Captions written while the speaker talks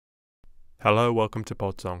Hello, welcome to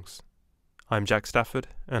Podsongs. I'm Jack Stafford,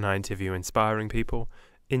 and I interview inspiring people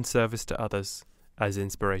in service to others as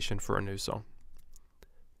inspiration for a new song.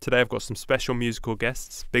 Today I've got some special musical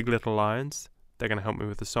guests, Big Little Lions. They're going to help me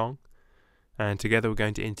with the song. And together we're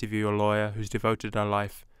going to interview a lawyer who's devoted her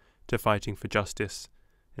life to fighting for justice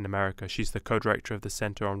in America. She's the co-director of the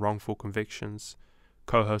Center on Wrongful Convictions,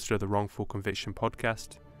 co-host of the Wrongful Conviction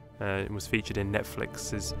podcast. It was featured in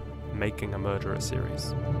Netflix's Making a Murderer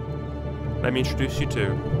series. Let me introduce you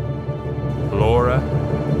to Laura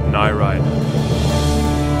Nirider.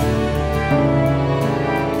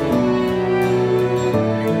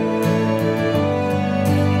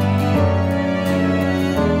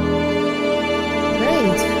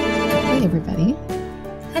 Great. Hey, everybody.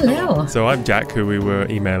 Hello. So I'm Jack, who we were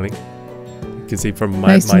emailing. You can see from my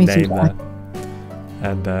Nice to meet you, name Jack.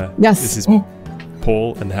 there. And Yes. this is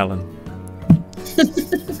Paul and Helen.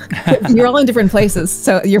 You're all in different places,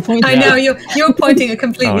 so you're pointing. I know you're pointing a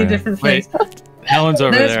completely different place. Wait, Helen's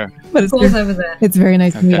over there. But it's, Paul's over there. it's very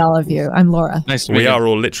nice to meet all of you. I'm Laura. Nice to meet We you. are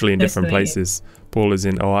all literally in Nice different to meet you. places. Paul is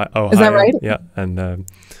in Ohio. Is that right? Yeah, and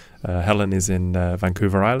Helen is in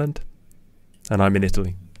Vancouver Island, and I'm in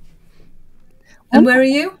Italy. And where are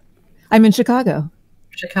you? I'm in Chicago.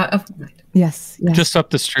 Chicago. Oh, right. Yes. Yes. Just up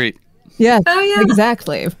the street. Yes. Oh, yeah.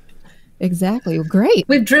 Exactly. Exactly. Great.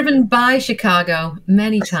 We've driven by Chicago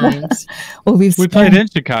many times. Well, We played in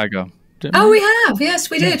Chicago. didn't Oh, we? we have. Yes,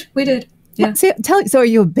 we did. We did. Yeah. So, so are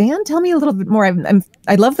you a band? Tell me a little bit more.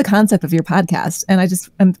 I love the concept of your podcast, and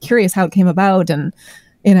I'm curious how it came about, and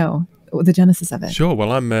the genesis of it. Sure.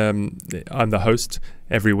 Well, I'm the host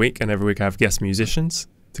every week, and every week I have guest musicians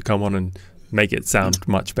to come on and make it sound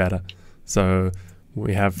much better. So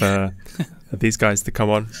we have these guys to come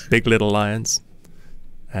on, Big Little Lions,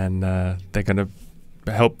 and they're going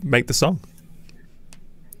to help make the song.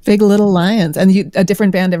 Big Little Lions, and you a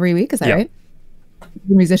different band every week. Is that Yeah. right?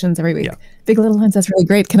 Musicians every week. Yeah. Big Little Lions. That's really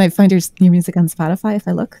great. Can I find your music on Spotify if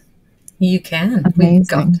I look? You can.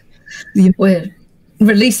 Amazing. We're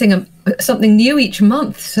releasing something new each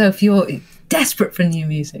month. So if you're desperate for new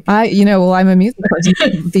music, I'm a music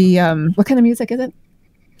person. What kind of music is it?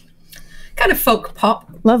 kind of folk pop.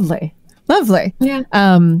 Lovely. Yeah.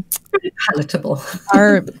 Pretty palatable.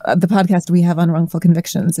 The podcast we have on Wrongful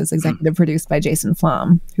Convictions is executive produced by Jason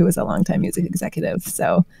Flom, who is a longtime music executive.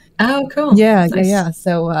 So Oh, cool. yeah.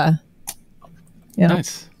 So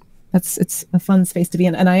Nice. it's a fun space to be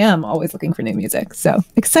in, and I am always looking for new music. So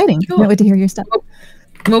exciting! Cool. Can't wait to hear your stuff.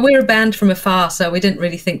 Well, we're a band from afar, so we didn't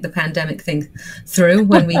really think the pandemic thing through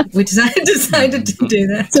when we decided to do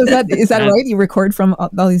that. So is that right? You record from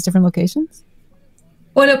all these different locations?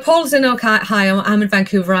 Well, no, Paul's in Ohio. I'm in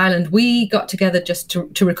Vancouver Island. We got together just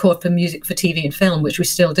to record for music for TV and film, which we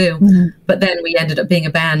still do. Mm-hmm. But then we ended up being a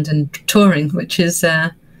band and touring, which is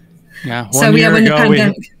Yeah. so we have when the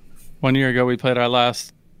pandemic. 1 year ago, we played our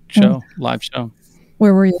last show, live show.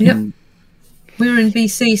 Where were you? Yep. We were in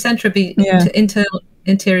BC, Central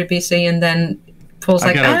Interior BC, and then Paul's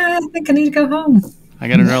like, I think I need to go home. I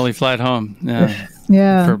got an early flight home. Yeah.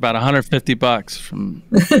 Yeah. For about $150 from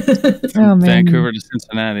Oh, man. Vancouver to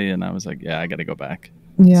Cincinnati, and I was like, I got to go back.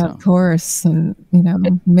 Yeah, So. of course. And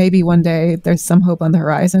maybe one day there's some hope on the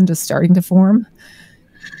horizon, just starting to form.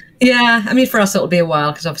 Yeah, I mean, for us it'll be a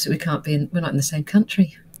while because obviously we're not in the same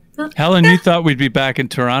country. Helen, you thought we'd be back in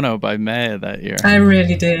Toronto by May of that year. I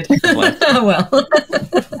really did. Oh well.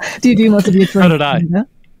 Do you do most of your touring? So did I. in Canada?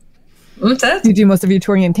 What's that? Do you do most of your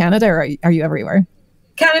touring in Canada, or are you everywhere?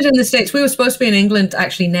 Canada and the States. We were supposed to be in England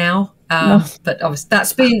actually now, but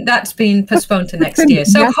obviously that's been postponed to next year.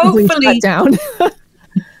 So Massively hopefully, shut down.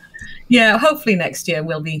 hopefully next year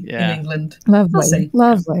we'll be in England. Lovely, We'll see.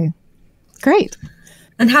 lovely, great.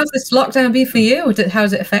 And how's this lockdown been for you?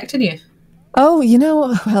 How's it affected you? Oh,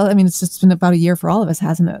 well, I mean, it's just been about a year for all of us,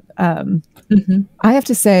 hasn't it? I have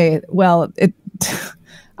to say,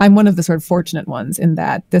 I'm one of the sort of fortunate ones in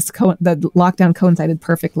that the lockdown coincided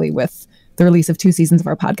perfectly with the release of 2 seasons of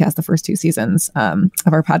our podcast, the first 2 seasons of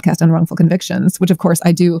our podcast on wrongful convictions, which of course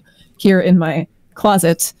I do here in my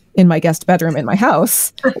closet, in my guest bedroom, in my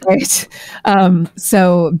house, right?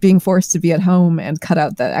 So being forced to be at home and cut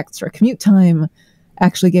out the extra commute time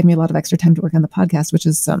actually gave me a lot of extra time to work on the podcast, which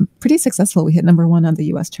is pretty successful. We hit #1 on the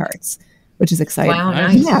US charts, which is exciting. Wow,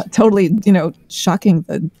 nice. Yeah, totally, shocking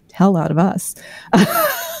the hell out of us.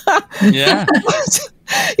 Yeah.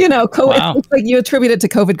 COVID, Wow. it's like you attribute it to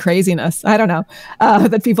COVID craziness. I don't know,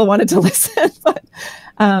 that people wanted to listen, but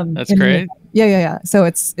That's great. Yeah. So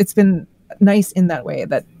it's been nice in that way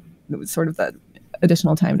that it was sort of the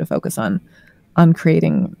additional time to focus on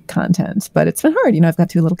creating content. But it's been hard. I've got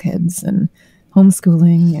 2 little kids and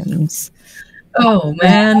homeschooling and Oh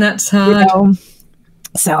man, that's hard.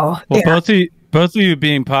 So, well, both of you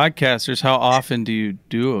being podcasters, how often do you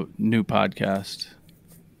do a new podcast?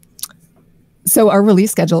 So our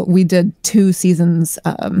release schedule, we did 2 seasons,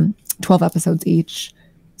 12 episodes each.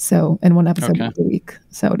 So, and 1 episode a week.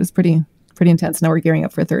 So it is pretty intense. Now we're gearing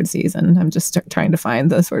up for a 3rd season. I'm just trying to find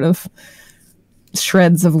the sort of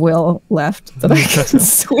shreds of will left that I can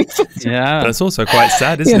sweep. Yeah. But it's also quite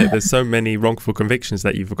sad, isn't it? There's so many wrongful convictions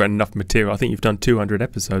that you've got enough material. I think you've done 200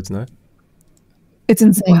 episodes now. It's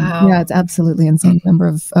insane. Wow. Yeah, it's absolutely insane number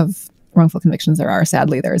of wrongful convictions there are.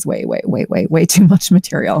 Sadly, there is way too much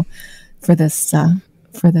material for this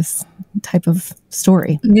type of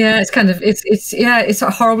story. Yeah, it's kind of it's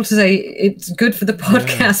horrible to say it's good for the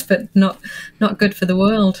podcast, but not good for the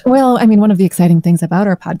world. Well, I mean, one of the exciting things about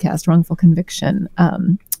our podcast, Wrongful Conviction,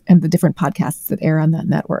 and the different podcasts that air on that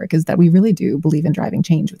network is that we really do believe in driving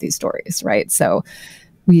change with these stories, right? So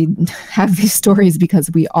we have these stories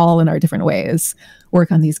because we all, in our different ways,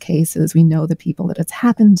 work on these cases. We know the people that it's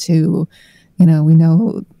happened to, we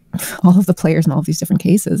know all of the players in all of these different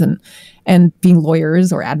cases, and being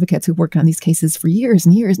lawyers or advocates who worked on these cases for years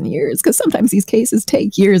and years and years, because sometimes these cases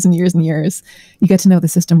take years and years and years. You get to know the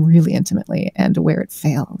system really intimately and where it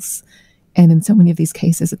fails. And in so many of these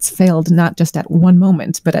cases, it's failed not just at one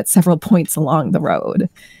moment, but at several points along the road.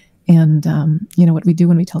 And, what we do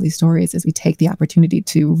when we tell these stories is we take the opportunity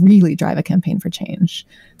to really drive a campaign for change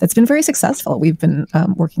that's been very successful. We've been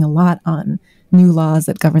working a lot on new laws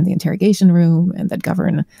that govern the interrogation room and that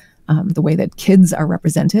govern the way that kids are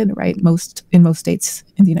represented, right? In most states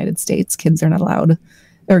in the United States, kids are not allowed,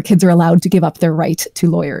 or kids are allowed to give up their right to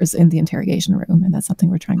lawyers in the interrogation room. And that's something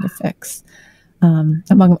we're trying to fix.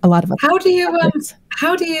 Among a lot of other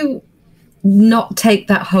How do you not take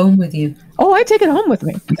that home with you? Oh, I take it home with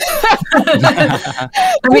me.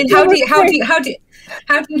 I mean, how do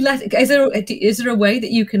you let it? Is there a way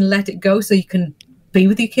that you can let it go so you can be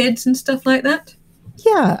with your kids and stuff like that?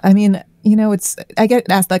 Yeah, I mean, I get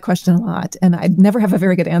asked that question a lot, and I never have a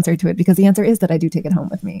very good answer to it, because the answer is that I do take it home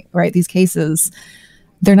with me, right? These cases,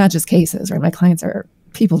 they're not just cases, right? My clients are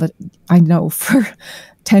people that I know for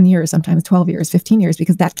 10 years, sometimes 12 years, 15 years,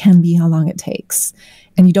 because that can be how long it takes.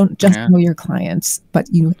 And you don't just know your clients, but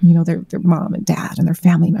you know their mom and dad and their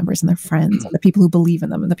family members and their friends and the people who believe in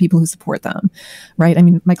them and the people who support them, right? I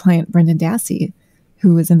mean, my client, Brendan Dassey,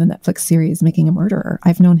 who is in the Netflix series Making a Murderer,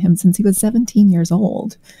 I've known him since he was 17 years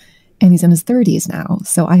old, and he's in his 30s now.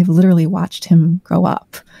 So I have literally watched him grow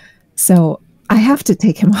up. So I have to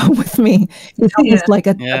take him home with me. He's almost like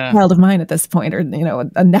a child of mine at this point, or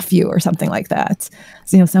a nephew or something like that.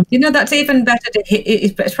 So, that's even better to hit.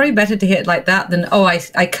 It's probably better to hit like that than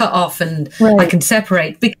I cut off and I can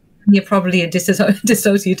separate, because you're probably a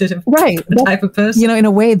dissociative type of person. In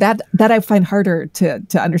a way that I find harder to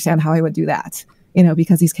understand how I would do that.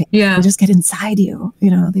 Because these cases they just get inside you.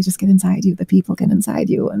 They just get inside you. The people get inside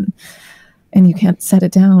you, and you can't set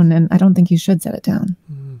it down. And I don't think you should set it down.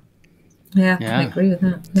 Yeah, I agree with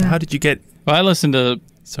that. So how did you get? Well, I listened to.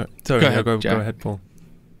 Sorry, go ahead, Paul.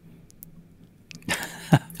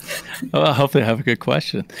 Well, hopefully I have a good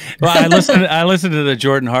question. Well, I listened to the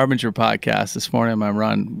Jordan Harbinger podcast this morning on my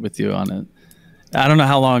run with you on it. I don't know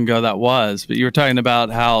how long ago that was, but you were talking about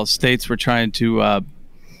how states were trying to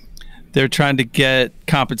they're trying to get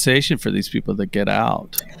compensation for these people that get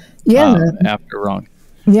out. After wrong.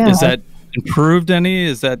 Yeah. Is that improved any?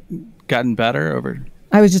 Is that gotten better over?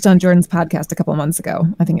 I was just on Jordan's podcast a couple of months ago.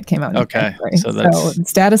 I think it came out. So that's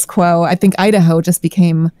status quo. I think Idaho just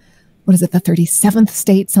became, the 37th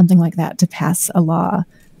state, something like that, to pass a law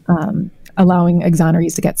allowing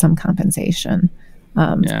exonerees to get some compensation.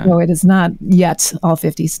 So it is not yet all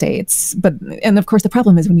 50 states. And of course, the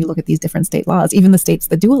problem is when you look at these different state laws, even the states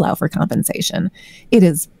that do allow for compensation, it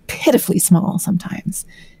is pitifully small sometimes.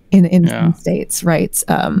 In some states, right?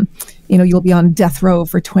 You'll be on death row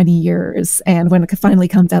for 20 years. And when it finally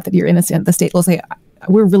comes out that you're innocent, the state will say,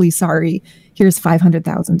 we're really sorry. Here's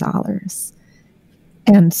 $500,000.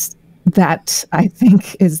 And that, I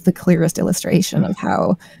think, is the clearest illustration of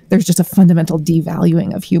how there's just a fundamental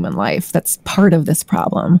devaluing of human life that's part of this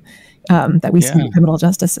problem that we see in the criminal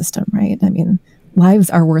justice system, right? I mean, lives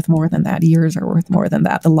are worth more than that. Years are worth more than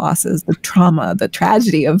that. The losses, the trauma, the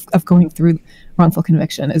tragedy of going through wrongful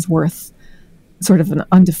conviction is worth sort of an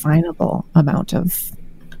undefinable amount of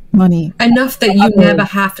money. Enough that you never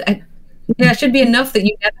have to. It should be enough that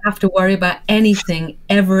you never have to worry about anything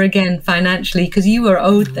ever again financially, because you are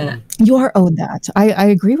owed that. You are owed that. I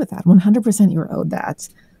agree with that. 100% you are owed that.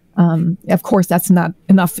 Of course, that's not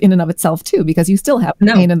enough in and of itself, too, because you still have the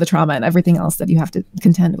pain and the trauma and everything else that you have to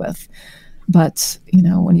contend with. But, you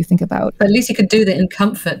know, when you think about... But at least you could do that in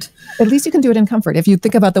comfort. At least you can do it in comfort. If you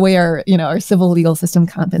think about the way our, you know, our civil legal system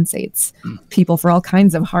compensates people for all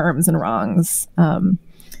kinds of harms and wrongs,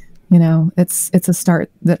 you know, it's a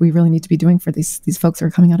start that we really need to be doing for these folks who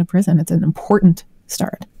are coming out of prison. It's an important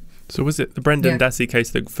start. So was it the Brendan Dassey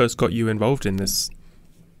case that first got you involved in this?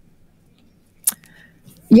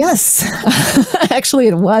 Yes, actually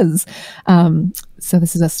it was. So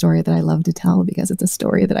this is a story that I love to tell because it's a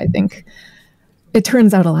story that I think it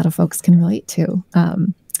turns out a lot of folks can relate to.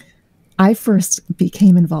 I first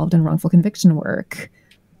became involved in wrongful conviction work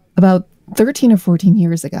about 13 or 14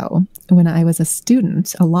 years ago when I was a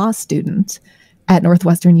student, a law student at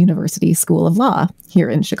Northwestern University School of Law here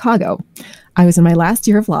in Chicago. I was in my last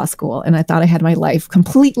year of law school and I thought I had my life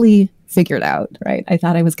completely figured out, right? I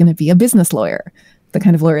thought I was going to be a business lawyer, the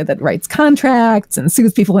kind of lawyer that writes contracts and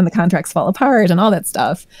sues people when the contracts fall apart and all that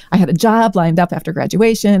stuff. I had a job lined up after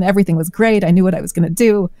graduation. Everything was great. I knew what I was going to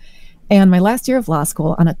do. And my last year of law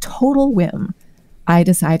school, on a total whim, I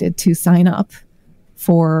decided to sign up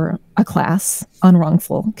for a class on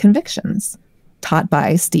wrongful convictions taught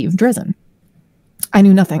by Steve Drizzen. I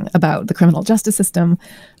knew nothing about the criminal justice system.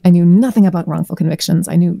 I knew nothing about wrongful convictions.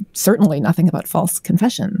 I knew certainly nothing about false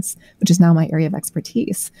confessions, which is now my area of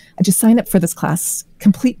expertise. I just signed up for this class,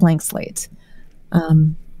 complete blank slate.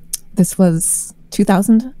 This was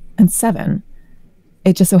 2007.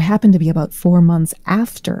 It just so happened to be about 4 months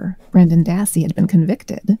after Brendan Dassey had been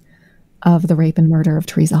convicted of the rape and murder of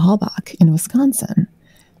Teresa Halbach in Wisconsin.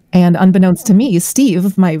 And unbeknownst to me,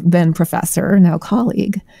 Steve, my then professor, now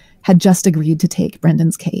colleague, had just agreed to take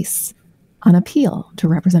Brendan's case on appeal, to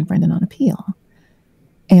represent Brendan on appeal.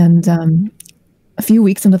 And a few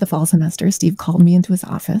weeks into the fall semester, Steve called me into his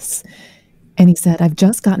office and he said, I've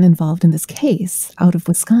just gotten involved in this case out of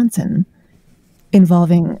Wisconsin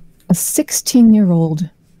involving a 16-year-old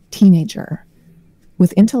teenager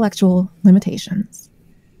with intellectual limitations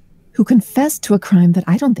who confessed to a crime that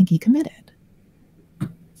I don't think he committed.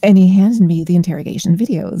 And he handed me the interrogation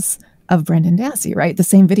videos of Brendan Dassey, right? The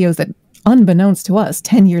same videos that, unbeknownst to us,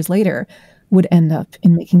 10 years later, would end up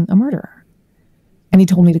in making a murderer. And he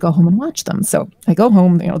told me to go home and watch them. So I go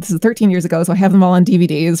home, you know, this is 13 years ago, so I have them all on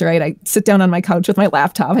DVDs, right? I sit down on my couch with my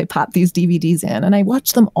laptop, I pop these DVDs in, and I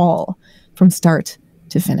watch them all from start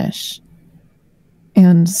to finish.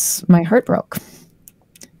 And my heart broke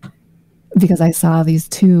because I saw these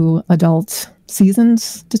two adult,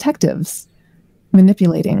 seasoned detectives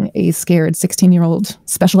manipulating a scared 16-year-old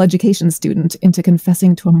special education student into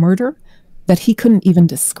confessing to a murder that he couldn't even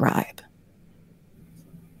describe.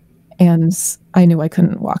 And I knew I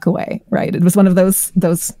couldn't walk away, right? It was one of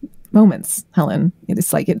those moments, Helen.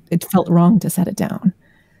 It's like it felt wrong to set it down.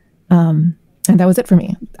 And that was it for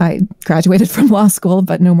me. I graduated from law school,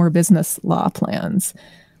 but no more business law plans.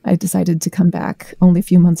 I decided to come back only a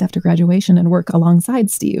few months after graduation and work alongside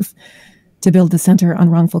Steve to build the Center on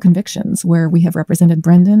Wrongful Convictions, where we have represented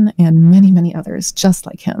Brendan and many, many others just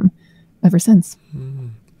like him ever since.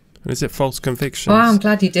 Is it false convictions? Wow, I'm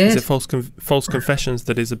glad you did. Is it false confessions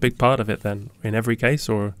that is a big part of it then, in every case,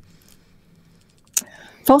 or?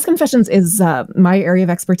 False confessions is my area of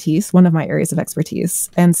expertise, one of my areas of expertise,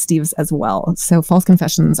 and Steve's as well. So false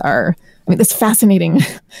confessions are, I mean, this fascinating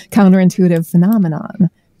counterintuitive phenomenon,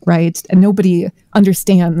 right? And nobody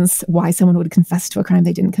understands why someone would confess to a crime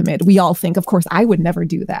they didn't commit. We all think, of course, I would never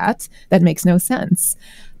do that. That makes no sense.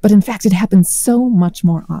 But in fact, it happens so much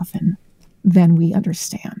more often than we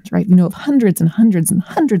understand, right? We know of hundreds and hundreds and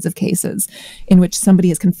hundreds of cases in which somebody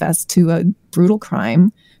has confessed to a brutal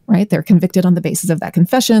crime, right? They're convicted on the basis of that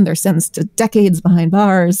confession. They're sentenced to decades behind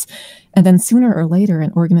bars. And then sooner or later,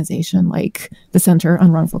 an organization like the Center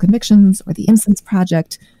on Wrongful Convictions or the Innocence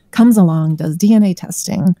Project comes along, does DNA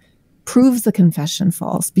testing, proves the confession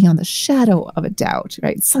false beyond the shadow of a doubt,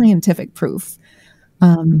 right? Scientific proof.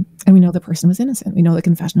 And we know the person was innocent. We know the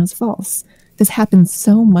confession was false. This happens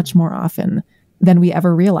so much more often than we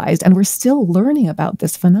ever realized. And we're still learning about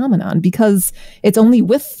this phenomenon because it's only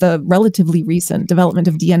with the relatively recent development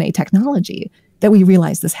of DNA technology that we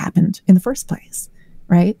realize this happened in the first place,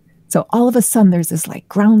 right? So all of a sudden, there's this like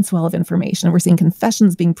groundswell of information. And we're seeing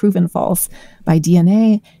confessions being proven false by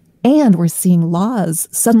DNA. And we're seeing laws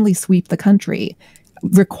suddenly sweep the country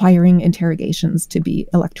requiring interrogations to be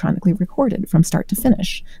electronically recorded from start to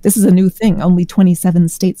finish. This is a new thing. Only 27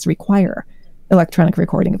 states require electronic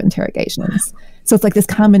recording of interrogations. So it's like this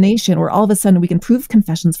combination where all of a sudden we can prove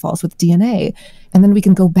confessions false with DNA, and then we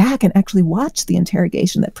can go back and actually watch the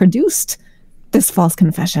interrogation that produced this false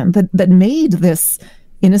confession, that made this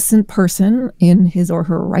innocent person in his or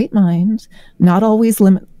her right mind, not always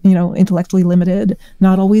intellectually limited,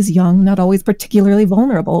 not always young, not always particularly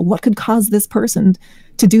vulnerable. What could cause this person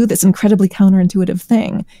to do this incredibly counterintuitive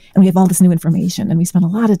thing? And we have all this new information, and we spend a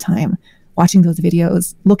lot of time watching those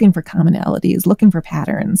videos, looking for commonalities, looking for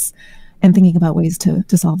patterns, and thinking about ways to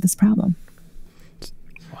solve this problem.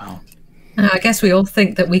 Wow. I guess we all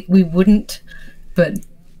think that we wouldn't, but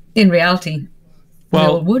in reality, we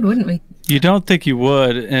all would, wouldn't we? You don't think you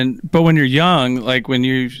would, but when you're young, like when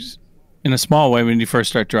you, in a small way, when you first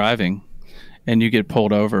start driving and you get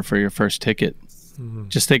pulled over for your first ticket,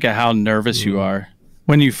 just think of how nervous you are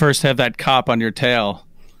when you first have that cop on your tail,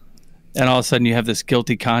 and all of a sudden you have this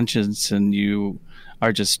guilty conscience, and you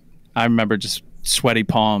are just, I remember just sweaty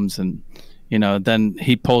palms, and then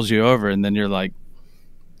he pulls you over, and then you're like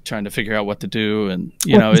trying to figure out what to do, and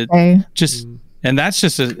and that's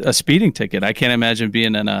just a speeding ticket. I can't imagine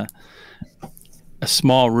being in a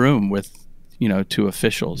small room with, two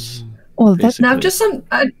officials. Well, now I just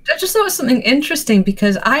thought of something interesting,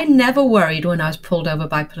 because I never worried when I was pulled over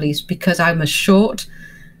by police, because I'm a short,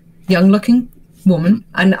 young-looking woman,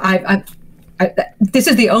 and this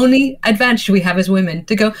is the only advantage we have as women,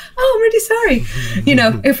 to go, oh, I'm really sorry.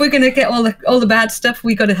 If we're going to get all the bad stuff,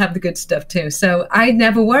 we got to have the good stuff too. So I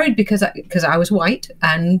never worried because I was white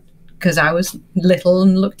and because I was little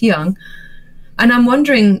and looked young. And I'm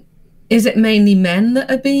wondering, is it mainly men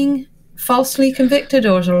that are being falsely convicted,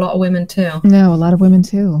 or is there a lot of women too? No, a lot of women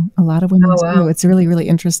too. A lot of women too. It's really, really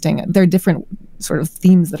interesting. There are different sort of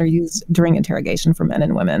themes that are used during interrogation for men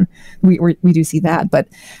and women. We do see that, but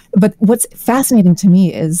what's fascinating to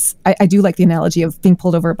me is I do like the analogy of being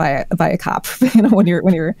pulled over by a cop, when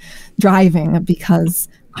you're driving, because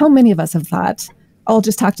how many of us have thought, I'll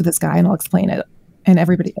just talk to this guy and I'll explain it, and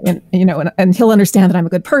everybody, and he'll understand that I'm a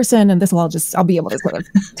good person, and this will I'll be able to sort of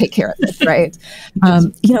take care of it, right?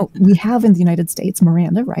 We have in the United States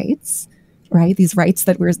Miranda rights, right? These rights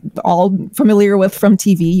that we're all familiar with from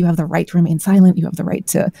TV. You have the right to remain silent. You have the right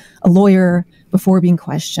to a lawyer before being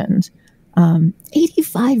questioned.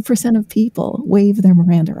 85% of people waive their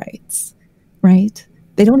Miranda rights, right?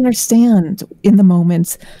 They don't understand in the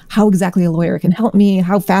moment how exactly a lawyer can help me.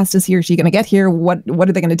 How fast is he or she going to get here? What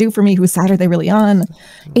are they going to do for me? Whose side are they really on?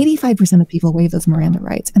 85% of people waive those Miranda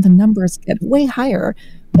rights. And the numbers get way higher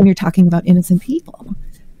when you're talking about innocent people.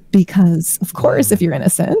 Because, of course, if you're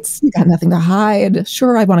innocent, you got nothing to hide.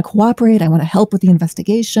 Sure, I want to cooperate. I want to help with the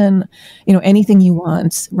investigation. Anything you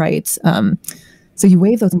want, right? So you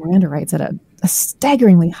waive those Miranda rights at a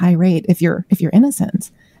staggeringly high rate if you're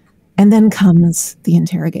innocent. And then comes the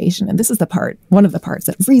interrogation. And this is one of the parts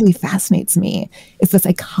that really fascinates me, is the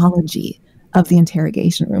psychology of the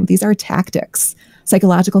interrogation room. These are tactics,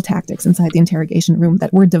 psychological tactics inside the interrogation room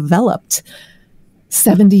that were developed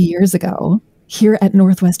 70 years ago here at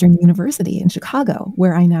Northwestern University in Chicago,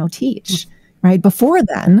 where I now teach, right? Before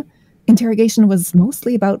then, interrogation was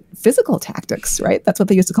mostly about physical tactics, right? That's what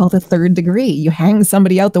they used to call the third degree. You hang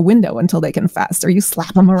somebody out the window until they confess, or you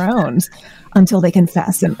slap them around until they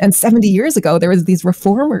confess. And 70 years ago, there was these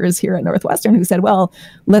reformers here at Northwestern who said, well,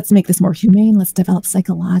 let's make this more humane. Let's develop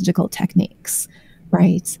psychological techniques,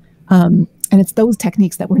 right? And it's those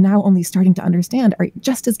techniques that we're now only starting to understand are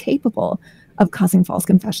just as capable of causing false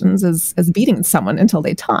confessions as beating someone until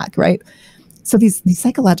they talk, right? So these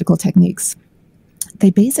psychological techniques, they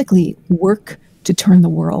basically work to turn the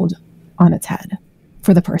world on its head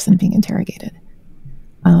for the person being interrogated.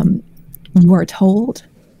 You are told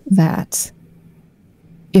that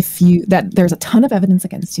that there's a ton of evidence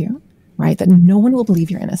against you, right? That no one will believe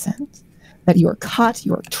you're innocent, that you are caught,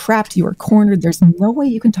 you are trapped, you are cornered. There's no way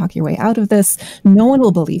you can talk your way out of this. No one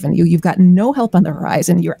will believe in you. You've got no help on the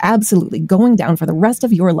horizon. You're absolutely going down for the rest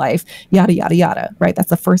of your life, yada, yada, yada, right? That's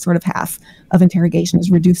the first sort of half of interrogation, is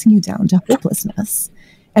reducing you down to hopelessness.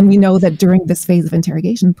 And we know that during this phase of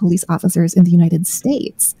interrogation, police officers in the United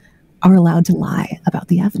States are allowed to lie about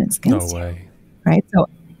the evidence against you, right? So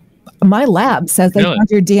my lab says they found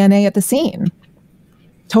your DNA at the scene.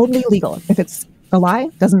 Totally legal. If it's a lie,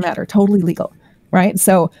 doesn't matter. Totally legal, right?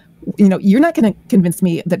 So, you're not going to convince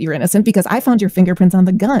me that you're innocent because I found your fingerprints on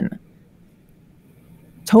the gun.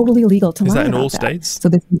 Totally legal to lie about that. Is that in all states? So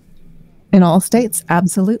this is in all states,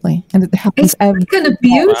 absolutely. And it happens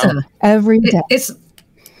every day.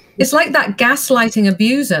 It's like that gaslighting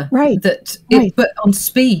abuser, right? But on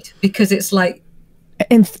speed, because it's like.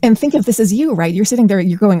 And think of this as you, right? You're sitting there,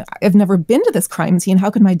 you're going, I've never been to this crime scene. How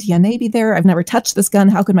could my DNA be there? I've never touched this gun.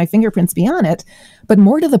 How could my fingerprints be on it? But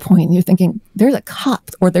more to the point, you're thinking, there's a cop,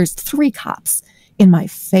 or there's 3 cops in my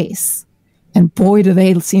face. And boy, do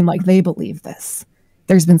they seem like they believe this.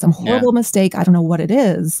 There's been some horrible mistake. I don't know what it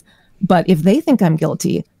is, But if they think I'm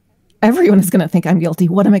guilty, everyone is going to think I'm guilty.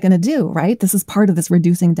 What am I going to do, right? This is part of this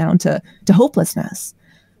reducing down to hopelessness.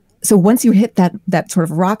 So once you hit that sort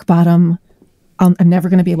of rock bottom, I'm never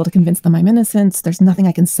going to be able to convince them I'm innocent. There's nothing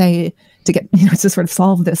I can say to get, to sort of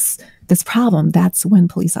solve this problem. That's when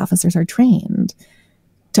police officers are trained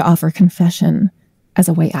to offer confession as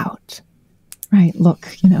a way out. Right. Look,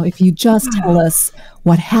 if you just tell us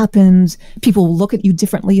what happened, people will look at you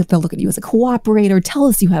differently. If they'll look at you as a cooperator, tell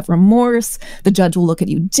us you have remorse. The judge will look at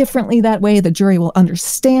you differently that way. The jury will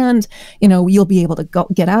understand. You'll be able to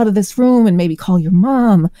get out of this room and maybe call your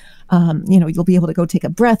mom. You'll be able to go take a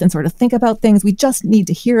breath and sort of think about things. We just need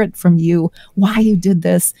to hear it from you, why you did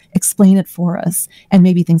this, explain it for us, and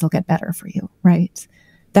maybe things will get better for you. Right.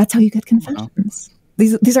 That's how you get confessions. Wow.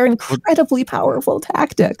 These are incredibly powerful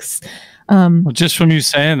tactics. Well, just from you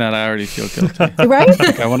saying that, I already feel guilty.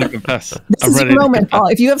 Right? I want to confess. This is your moment, Paul.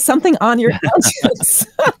 If you have something on your conscience,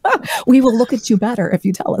 we will look at you better if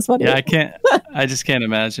you tell us what. Yeah, I just can't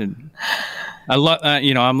imagine. I'm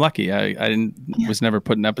lucky. I was never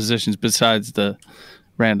put in that positions besides the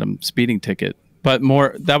random speeding ticket. But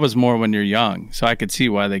that was more when you're young, so I could see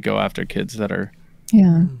why they go after kids that are,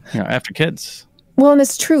 after kids. Well, and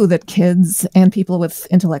it's true that kids and people with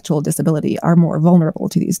intellectual disability are more vulnerable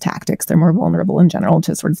to these tactics. They're more vulnerable in general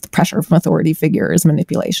to sort of the pressure from authority figures,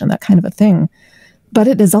 manipulation, that kind of a thing. But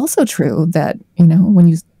it is also true that, when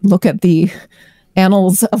you look at the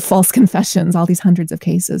annals of false confessions, all these hundreds of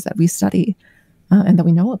cases that we study and that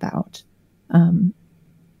we know about,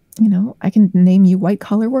 I can name you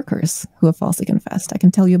white-collar workers who have falsely confessed. I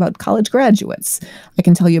can tell you about college graduates. I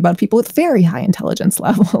can tell you about people with very high intelligence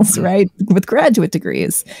levels, right, with graduate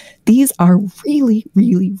degrees. These are really,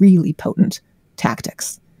 really, really potent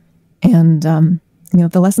tactics. And,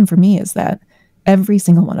 the lesson for me is that every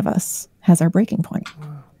single one of us has our breaking point.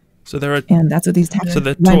 So there are, and that's what these tactics. So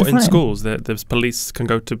they're taught in schools. The police can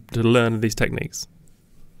go to learn these techniques.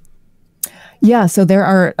 Yeah. So there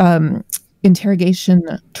are interrogation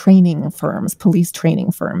training firms, police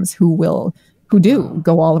training firms who do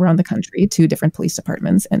go all around the country to different police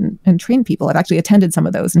departments and train people. I've actually attended some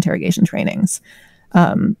of those interrogation trainings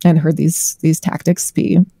and heard these tactics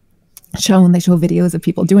be shown. They show videos of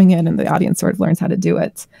people doing it, and the audience sort of learns how to do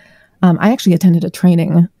it. I actually attended a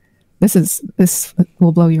training. This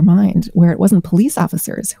will blow your mind, where it wasn't police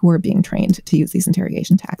officers who were being trained to use these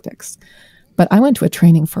interrogation tactics. But I went to a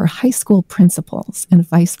training for high school principals and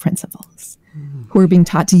vice principals who were being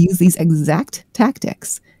taught to use these exact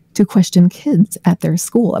tactics to question kids at their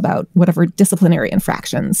school about whatever disciplinary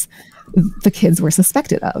infractions the kids were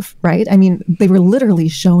suspected of, right? I mean, they were literally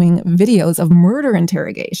showing videos of murder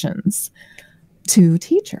interrogations to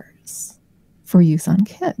teachers for use on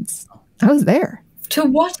kids. I was there. To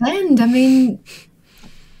what end? I mean...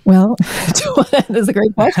 Well, that is a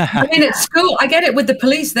great question. I mean, at school, I get it with the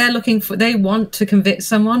police. They want to convict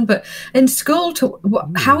someone, but in school,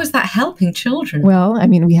 how is that helping children? Well, I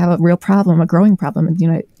mean, we have a real problem, a growing problem in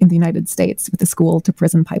the United States with the school to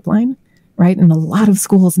prison pipeline, right? In a lot of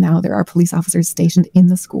schools now, there are police officers stationed in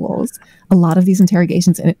the schools. A lot of these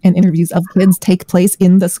interrogations and interviews of kids take place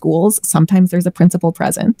in the schools. Sometimes there's a principal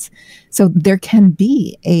present. So there can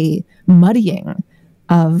be a muddying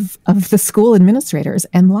of the school administrators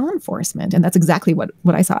and law enforcement. And that's exactly what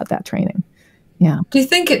I saw at that training. Yeah. Do you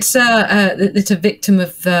think it's a victim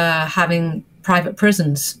of having private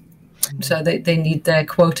prisons? So they need their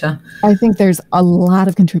quota? I think there's a lot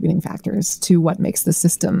of contributing factors to what makes the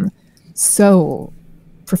system so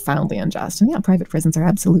profoundly unjust. And yeah, private prisons are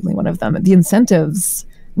absolutely one of them. The incentives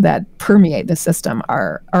that permeate the system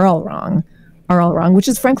are all wrong, which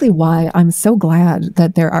is frankly why I'm so glad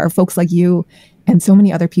that there are folks like you and so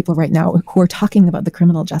many other people right now who are talking about the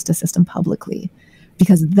criminal justice system publicly,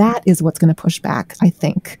 because that is what's going to push back, I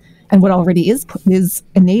think, and what already is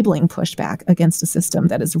enabling pushback against a system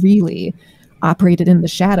that has really operated in the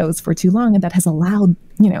shadows for too long, and that has allowed,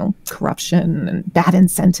 corruption and bad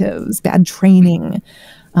incentives, bad training,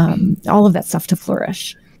 all of that stuff to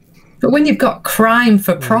flourish. But when you've got crime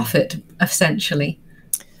for profit, essentially,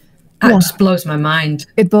 that just blows my mind.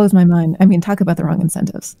 It blows my mind. I mean, talk about the wrong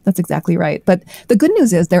incentives. That's exactly right. But the good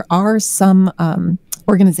news is there are some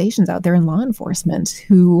organizations out there in law enforcement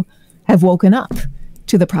who have woken up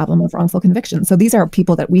to the problem of wrongful convictions. So these are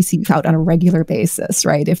people that we seek out on a regular basis,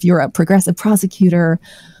 right? If you're a progressive prosecutor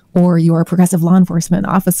or you're a progressive law enforcement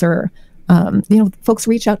officer, folks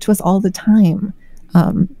reach out to us all the time.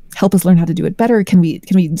 Help us learn how to do it better. Can we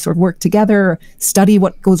sort of work together, study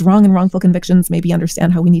what goes wrong in wrongful convictions, maybe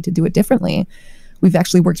understand how we need to do it differently? We've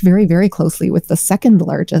actually worked very, very closely with the second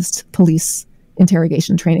largest police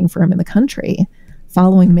interrogation training firm in the country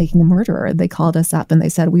following Making a Murderer, they called us up and they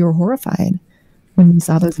said, we were horrified when we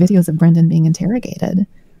saw those videos of Brendan being interrogated.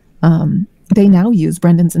 They now use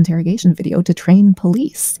Brendan's interrogation video to train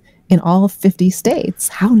police in all 50 states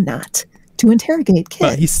how not to interrogate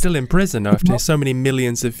kids. But he's still in prison after so many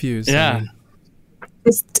millions of views. Yeah. I mean,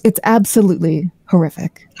 It's absolutely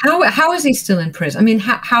horrific. How is he still in prison? I mean,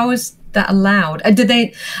 how is that allowed? Did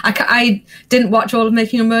they? I didn't watch all of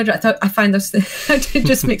Making a Murderer. I find those things, it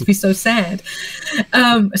just makes me so sad.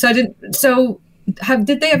 So I didn't. So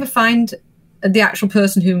did they ever find the actual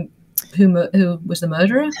person who was the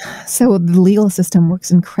murderer? So the legal system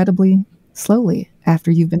works incredibly slowly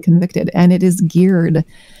after you've been convicted, and it is geared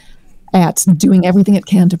at doing everything it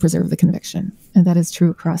can to preserve the conviction, and that is true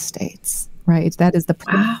across states. Right. That is the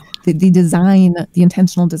design, the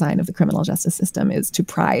intentional design of the criminal justice system is to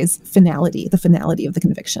prize finality, the finality of the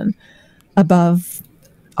conviction above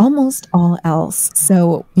almost all else.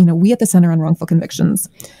 So, we at the Center on Wrongful Convictions,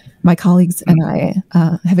 my colleagues and I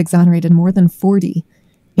have exonerated more than 40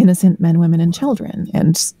 innocent men, women, and children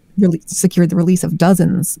and secured the release of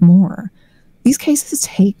dozens more. These cases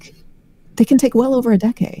can take well over a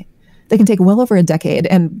decade.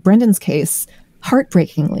 And Brendan's case,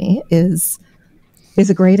 heartbreakingly, is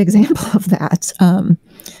a great example of that.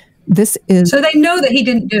 So they know that he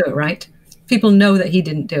didn't do it, right? People know that he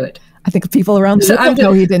didn't do it. I think people around the world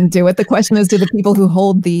know he didn't do it. The question is, do the people who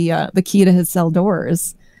hold the key to his cell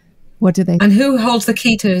doors, what do they? And who holds the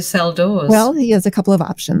key to his cell doors? Well, he has a couple of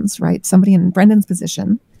options, right? Somebody in Brendan's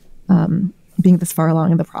position, being this far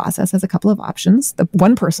along in the process, has a couple of options. The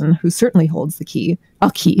one person who certainly holds a key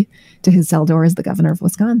to his cell door is the governor of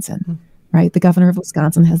Wisconsin. Right, the governor of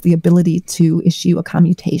Wisconsin has the ability to issue a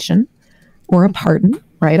commutation or a pardon.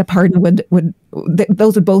 Right, a pardon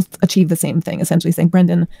those would both achieve the same thing, essentially saying,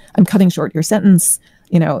 Brendan, I'm cutting short your sentence.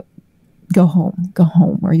 Go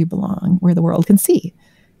home where you belong, where the world can see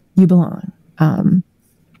you belong.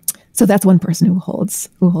 So that's one person who holds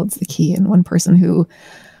the key, and one person who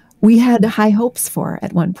we had high hopes for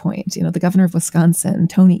at one point. The governor of Wisconsin,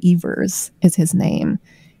 Tony Evers is his name.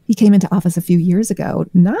 He came into office a few years ago,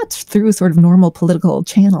 not through sort of normal political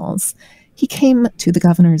channels. He came to the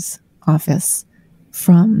governor's office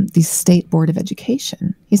from the State Board of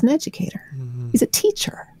Education. He's an educator. Mm-hmm. He's a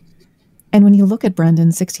teacher. And when you look at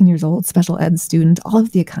Brendan, 16 years old, special ed student, all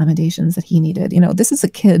of the accommodations that he needed, this is a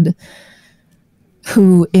kid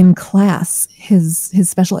who in class, his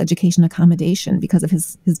special education accommodation, because of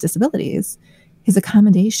his disabilities, his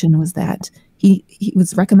accommodation was that he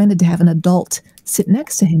was recommended to have an adult sit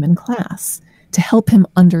next to him in class to help him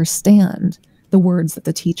understand the words that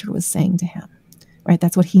the teacher was saying to him, right?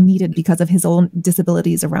 That's what he needed because of his own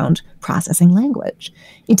disabilities around processing language.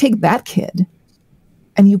 You take that kid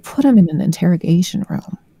and you put him in an interrogation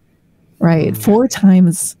room, right? 4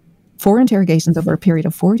 interrogations over a period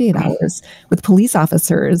of 48 hours with police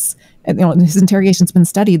officers. And, his interrogation's been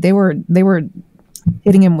studied. They were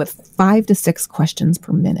hitting him with 5 to 6 questions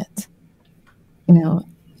per minute.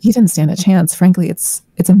 He didn't stand a chance. Frankly, it's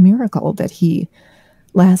a miracle that he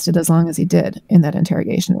lasted as long as he did in that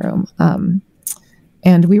interrogation room.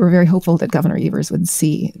 And we were very hopeful that Governor Evers would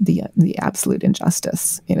see the absolute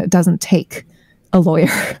injustice. It doesn't take a lawyer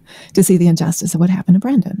to see the injustice of what happened to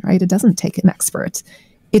Brendan, right? It doesn't take an expert.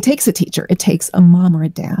 It takes a teacher. It takes a mom or a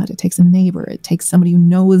dad. It takes a neighbor. It takes somebody who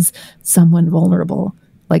knows someone vulnerable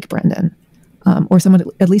like Brendan. Or someone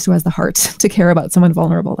at least who has the heart to care about someone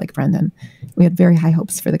vulnerable like Brendan. We had very high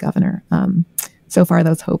hopes for the governor. So far,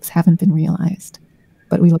 those hopes haven't been realized.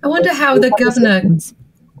 But I wonder how the governor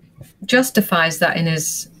justifies that in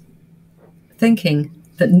his thinking,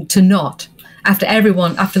 to not, after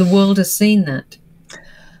the world has seen that.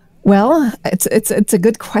 Well, it's a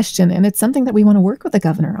good question, and it's something that we want to work with the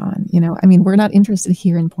governor on. We're not interested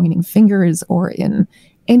here in pointing fingers or in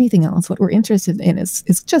anything else. What we're interested in is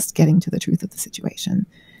just getting to the truth of the situation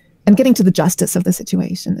and getting to the justice of the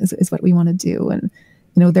situation is what we want to do. And,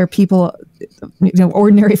 there are people,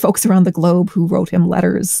 ordinary folks around the globe who wrote him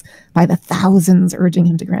letters by the thousands urging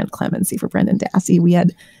him to grant clemency for Brendan Dassey. We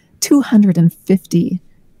had 250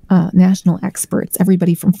 national experts,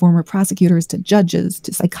 everybody from former prosecutors to judges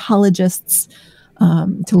to psychologists,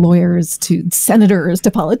 to lawyers, to senators,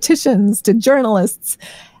 to politicians, to journalists,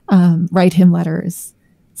 write him letters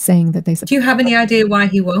saying that they support. Do you have any idea why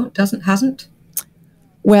he hasn't?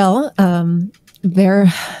 Well,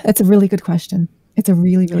 it's a really good question. It's a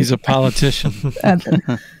really He's a politician.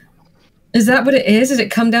 Is that what it is? Does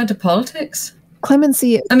it come down to politics?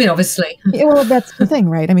 Clemency. Obviously. Well, that's the thing,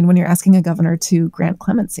 right? When you're asking a governor to grant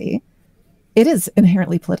clemency, it is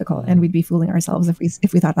inherently political, and we'd be fooling ourselves if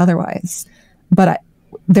we thought otherwise. But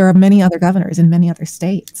there are many other governors in many other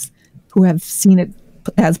states who have seen it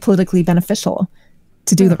as politically beneficial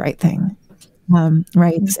to do the right thing,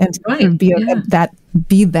 right? And to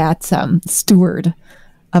be that steward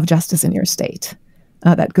of justice in your state,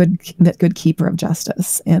 that good keeper of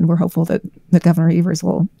justice. And we're hopeful that Governor Evers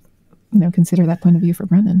will, consider that point of view for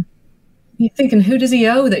Brendan. You're thinking, who does he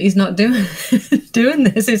owe that he's not doing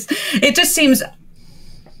this? It just seems,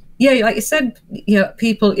 like you said,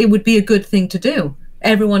 people, it would be a good thing to do.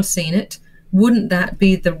 Everyone's seen it. Wouldn't that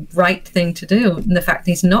be the right thing to do? And the fact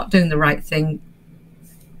that he's not doing the right thing,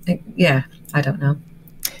 I don't know.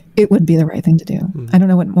 It would be the right thing to do. I don't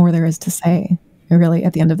know what more there is to say, really,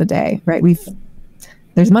 at the end of the day, right?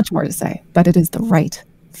 There's much more to say, but it is the right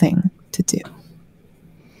thing to do.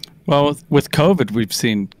 Well, with COVID, we've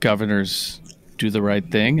seen governors do the right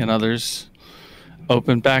thing and others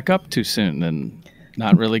open back up too soon and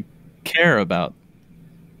not really care about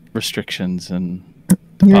restrictions and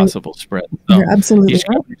possible spread. So you're absolutely each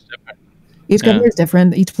right. governor's different. Each governor is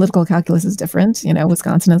different. Each political calculus is different.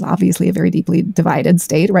 Wisconsin is obviously a very deeply divided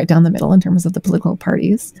state, right down the middle in terms of the political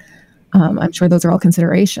parties. I'm sure those are all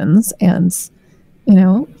considerations. And,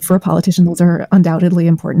 for a politician, those are undoubtedly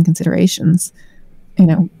important considerations.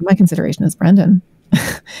 My consideration is Brendan.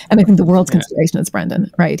 And I think the world's consideration is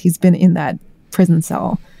Brendan, right? He's been in that prison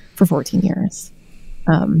cell for 14 years.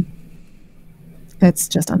 It's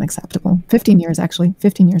just unacceptable. 15 years, actually.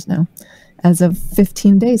 15 years now. As of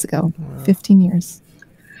 15 days ago. Wow. 15 years.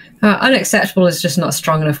 Unacceptable is just not a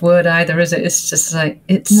strong enough word either, is it? It's just like,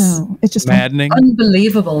 it's just maddening.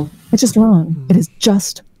 Unbelievable. It's just wrong. It is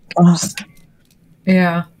just wrong.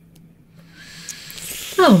 Yeah.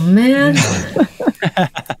 Oh, man.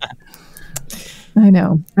 I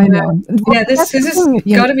know. Yeah, this has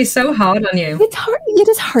got to be so hard on you. It's hard. It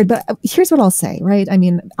is hard, but here's what I'll say, right? I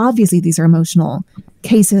mean, obviously these are emotional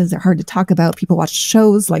cases. They're hard to talk about. People watch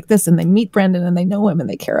shows like this and they meet Brendan and they know him and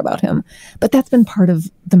they care about him. But that's been part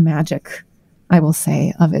of the magic, I will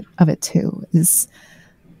say, of it too, is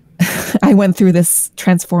I went through this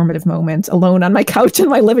transformative moment alone on my couch in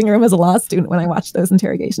my living room as a law student when I watched those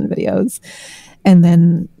interrogation videos. And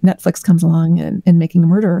then Netflix comes along and Making a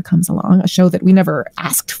Murderer comes along, a show that we never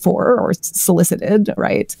asked for or solicited,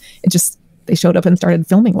 right? They showed up and started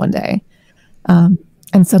filming one day.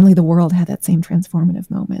 And suddenly the world had that same transformative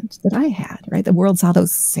moment that I had, right? The world saw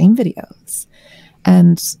those same videos.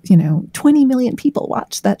 And, 20 million people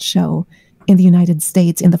watched that show in the United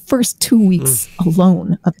States in the first 2 weeks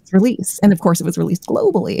alone of its release. And of course, it was released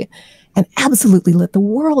globally and absolutely lit the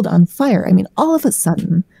world on fire. I mean, all of a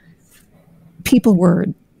sudden, people were,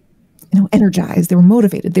 energized. They were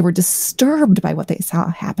motivated. They were disturbed by what they saw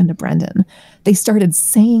happen to Brendan. They started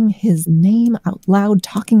saying his name out loud,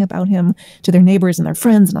 talking about him to their neighbors and their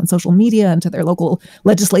friends and on social media and to their local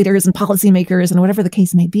legislators and policymakers and whatever the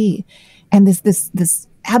case may be. And this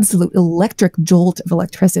absolute electric jolt of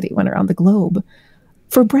electricity went around the globe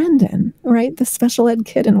for Brendan, right? The special ed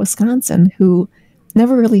kid in Wisconsin who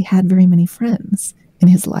never really had very many friends in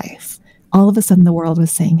his life. All of a sudden, the world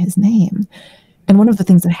was saying his name. And one of the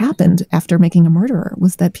things that happened after Making a Murderer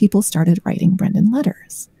was that people started writing Brendan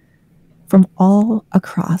letters from all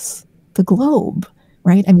across the globe,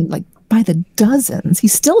 right? I mean, like by the dozens. He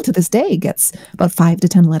still to this day gets about 5 to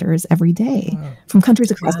 10 letters every day from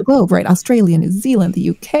countries across the globe, right? Australia, New Zealand, the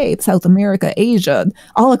UK, South America, Asia,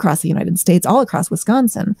 all across the United States, all across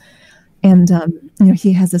Wisconsin. And,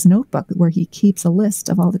 he has this notebook where he keeps a list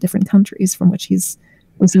of all the different countries from which he's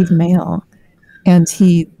received mail. And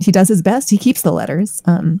he does his best. He keeps the letters,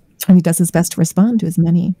 and he does his best to respond to as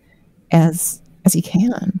many as he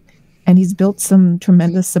can. And he's built some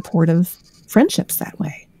tremendous supportive friendships that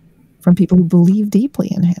way from people who believe deeply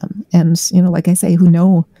in him. And, like I say, who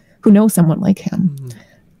know someone like him.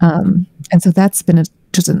 And so that's been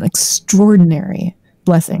just an extraordinary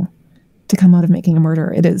blessing to come out of Making a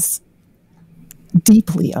Murderer. It is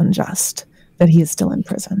deeply unjust that he is still in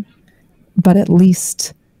prison. But at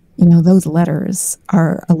least, those letters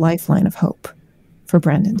are a lifeline of hope for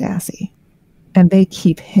Brendan Dassey. And they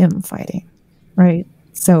keep him fighting, right?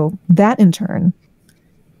 So that in turn,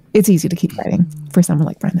 it's easy to keep fighting for someone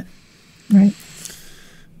like Brendan, right?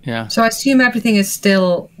 Yeah. So I assume everything is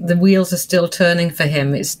still, the wheels are still turning for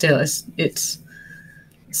him. It's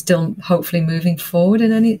still hopefully moving forward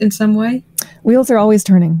in some way. Wheels are always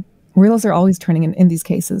turning. Wheels are always turning in these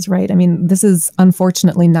cases, right? I mean, this is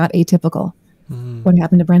unfortunately not atypical. What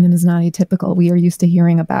happened to Brendan is not atypical. We are used to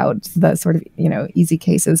hearing about the sort of, easy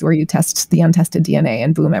cases where you test the untested DNA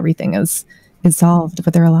and boom, everything is solved.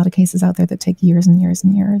 But there are a lot of cases out there that take years and years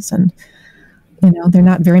and years. And, there are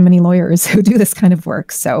not very many lawyers who do this kind of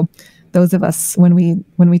work. So those of us, when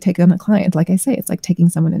we take on a client, like I say, it's like taking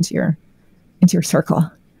someone into your circle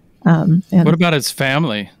And what about his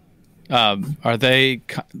family? Are they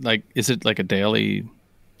like, is it like a daily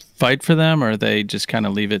fight for them, or they just kind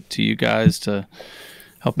of leave it to you guys to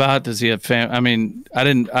help out? Does he have I mean, I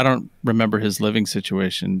don't remember his living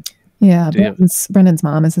situation. Yeah, Brendan's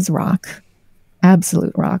mom is his rock,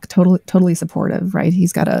 absolute rock, totally supportive, right?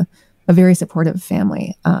 He's got a very supportive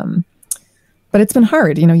family. But it's been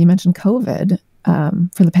hard. You know, you mentioned COVID.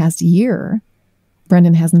 For the past year,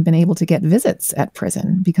 Brendan hasn't been able to get visits at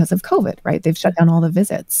prison because of COVID, right? They've shut down all the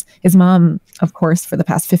visits. His mom, of course, for the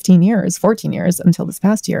past 14 years until this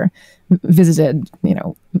past year, visited, you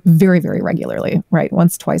know, very, very regularly, right?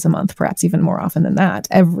 Once, twice a month, perhaps even more often than that,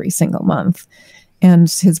 every single month. And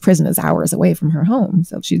his prison is hours away from her home.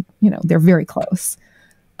 So she, you know, they're very close.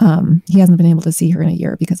 He hasn't been able to see her in a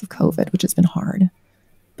year because of COVID, which has been hard.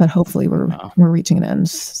 But hopefully we're reaching an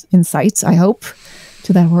end in sight, I hope,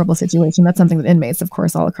 to that horrible situation. That's something that inmates, of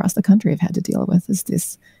course, all across the country have had to deal with, is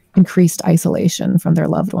this increased isolation from their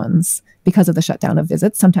loved ones because of the shutdown of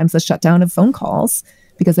visits, sometimes the shutdown of phone calls,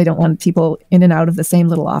 because they don't want people in and out of the same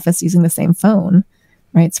little office using the same phone,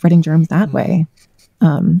 right? Spreading germs that way.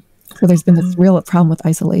 So there's been this real problem with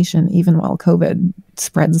isolation, even while COVID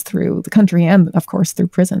spreads through the country and, of course, through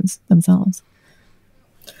prisons themselves.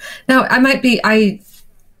 Now,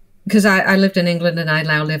 because I lived in England and I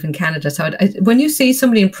now live in Canada. So when you see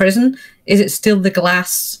somebody in prison, is it still the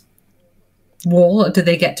glass wall? Or do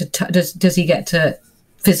they get to does he get to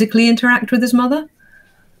physically interact with his mother?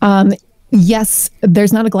 Yes,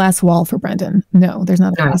 there's not a glass wall for Brendan. No, there's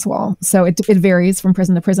not a glass wall. So it varies from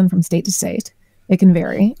prison to prison, from state to state. It can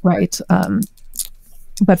vary, right?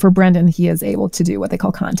 But for Brendan, he is able to do what they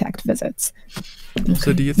call contact visits.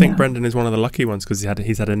 So do you think Brendan is one of the lucky ones because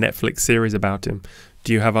he's had a Netflix series about him?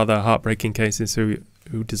 Do you have other heartbreaking cases who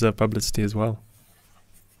deserve publicity as well?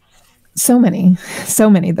 So many.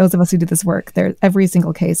 Those of us who do this work, every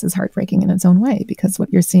single case is heartbreaking in its own way, because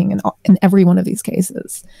what you're seeing in every one of these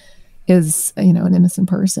cases is, you know, an innocent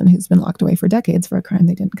person who's been locked away for decades for a crime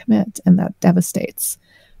they didn't commit, and that devastates.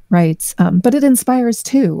 Right. But it inspires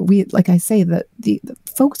too. Like I say, that the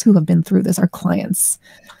folks who have been through this are clients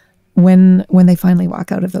when they finally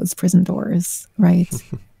walk out of those prison doors. Right.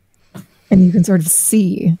 And you can sort of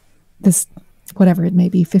see this, whatever it may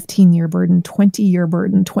be, 15-year burden, 20-year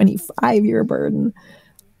burden, 25-year burden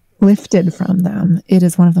lifted from them. It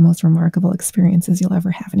is one of the most remarkable experiences you'll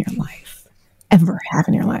ever have in your life.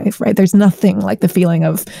 Right? There's nothing like the feeling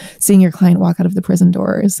of seeing your client walk out of the prison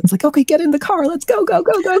doors. It's like, okay, get in the car, let's go,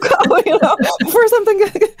 you know, before something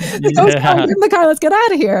goes wrong, get in the car, let's get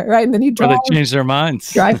out of here, right? And then you drive. Or they change their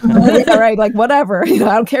minds. Drive, right? Like, whatever, you know,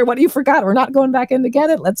 I don't care what you forgot. We're not going back in to get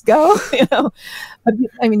it. Let's go, you know. But,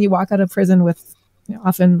 I mean, you walk out of prison with, you know,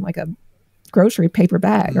 often like a grocery paper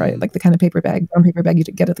bag, right? Like the kind of brown paper bag you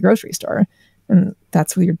get at the grocery store, and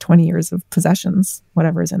that's with your 20 years of possessions,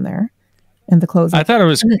 whatever is in there. And the clothes. I thought it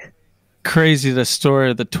was crazy, the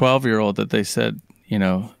story of the 12-year-old that they said, you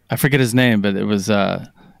know, I forget his name, but it was,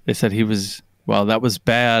 they said he was, well, that was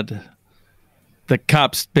bad. The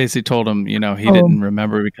cops basically told him, you know, he didn't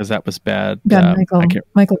remember because that was bad.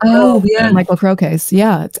 Michael Crow case.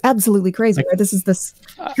 Yeah, it's absolutely crazy. Right? This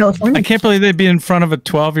California. I can't believe they'd be in front of a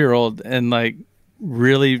 12-year-old and like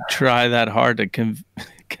really try that hard to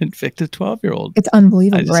convict a 12-year-old. It's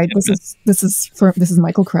unbelievable, right? This is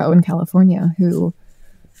Michael Crow in California, who,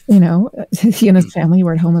 you know, he and his family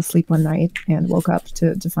were at home asleep one night and woke up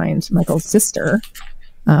to find Michael's sister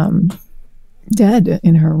dead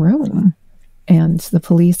in her room. And the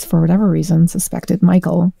police, for whatever reason, suspected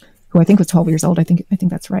Michael, who I think was 12 years old. I think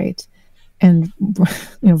that's right. And, you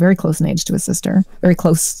know, very close in age to his sister, very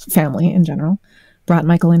close family in general, brought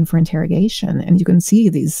Michael in for interrogation. And you can see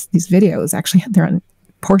these videos. Actually,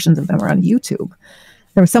 portions of them are on YouTube.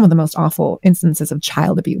 There were some of the most awful instances of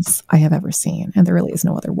child abuse I have ever seen. And there really is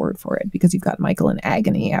no other word for it, because you've got Michael in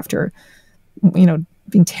agony after, you know,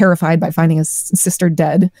 being terrified by finding his sister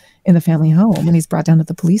dead in the family home. And he's brought down to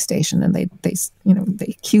the police station, and they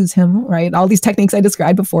accuse him, right? All these techniques I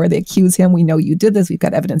described before, they accuse him. We know you did this. We've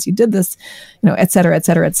got evidence you did this, you know, et cetera, et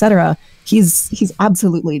cetera, et cetera. He's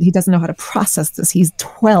absolutely, he doesn't know how to process this. He's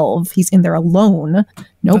 12. He's in there alone.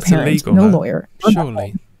 No That's parent, illegal, no man. lawyer.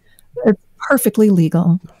 Surely. It's perfectly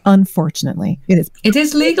legal. Unfortunately, it is. It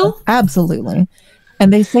is legal? Absolutely.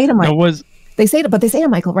 And they say to Michael, they say to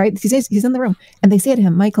Michael, right? He's in the room, and they say to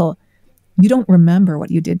him, Michael, you don't remember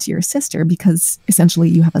what you did to your sister because essentially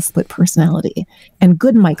you have a split personality. And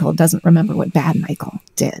good Michael doesn't remember what bad Michael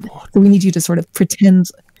did. So we need you to sort of pretend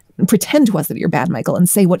to us that you're bad Michael and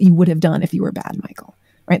say what you would have done if you were bad Michael,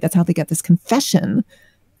 right? That's how they get this confession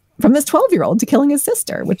from this 12-year-old to killing his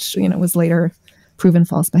sister, which, you know, was later proven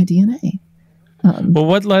false by DNA. Well,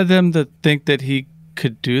 what led them to think that he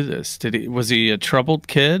could do this? Was he a troubled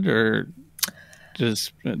kid, or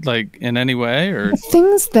just like in any way, or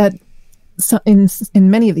things that in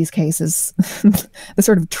many of these cases, the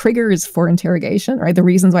sort of triggers for interrogation, right? The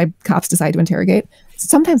reasons why cops decide to interrogate,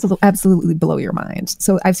 sometimes will absolutely blow your mind.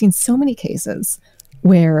 So I've seen so many cases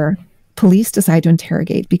where police decide to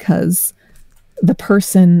interrogate because the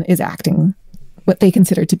person is acting what they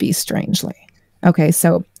consider to be strangely. Okay,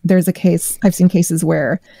 so there's a case, I've seen cases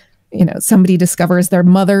where, somebody discovers their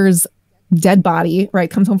mother's dead body, right?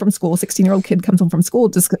 Comes home from school, 16-year-old kid comes home from school,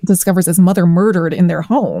 discovers his mother murdered in their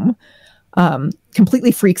home,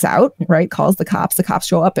 completely freaks out, right? Calls the cops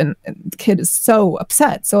show up, and the kid is so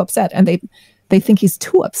upset. And they think he's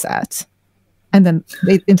too upset. And then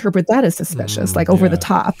they interpret that as suspicious, like over the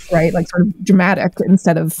top, right? Like sort of dramatic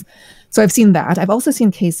instead of, so I've seen that. I've also seen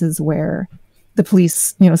cases where the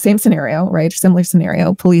police, same scenario, right? Similar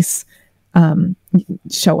scenario, police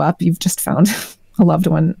show up, you've just found a loved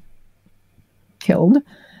one killed,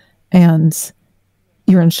 and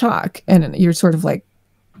you're in shock, and you're sort of like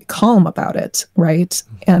calm about it, right?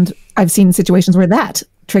 And I've seen situations where that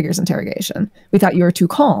triggers interrogation. We thought you were too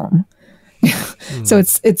calm. So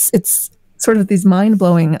it's sort of these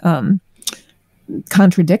mind-blowing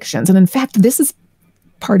contradictions. And in fact, this is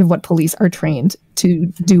part of what police are trained to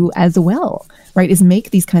do as well, right? Is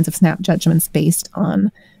make these kinds of snap judgments based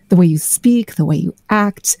on the way you speak, the way you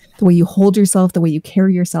act, the way you hold yourself, the way you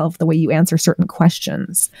carry yourself, the way you answer certain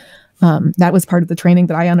questions. That was part of the training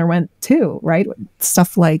that I underwent too, right?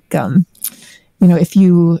 Stuff like, if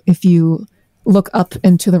you look up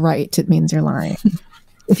and to the right, it means you're lying.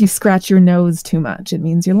 If you scratch your nose too much, it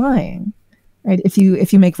means you're lying. Right? If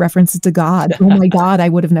you make references to God, oh my God, I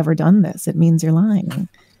would have never done this, it means you're lying.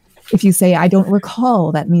 If you say, I don't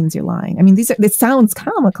recall, that means you're lying. I mean, this sounds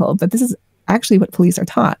comical, but this is actually what police are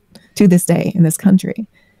taught to this day in this country.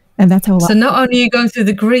 And that's how So not only are you going through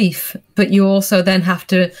the grief, but you also then have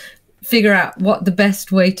to figure out what the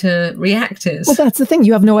best way to react is. Well, that's the thing.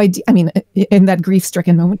 You have no idea. I mean, in that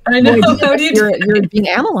grief-stricken moment, I know. How do you you're being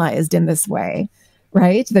analyzed in this way,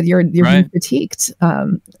 right? That you're being critiqued.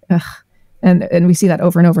 And we see that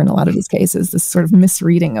over and over in a lot of these cases, this sort of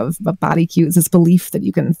misreading of body cues, this belief that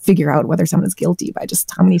you can figure out whether someone is guilty by just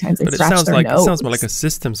how many times they scratch their nose. It sounds more like a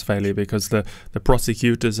systems failure, because the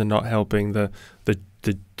prosecutors are not helping, the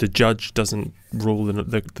judge doesn't rule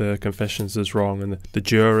the confessions as wrong, and the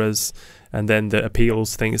jurors, and then the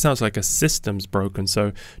appeals thing. It sounds like a system's broken.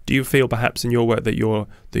 So do you feel perhaps in your work that you're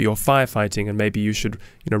firefighting, and maybe you should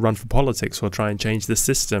run for politics or try and change the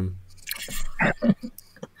system?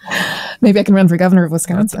 Maybe I can run for governor of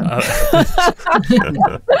Wisconsin.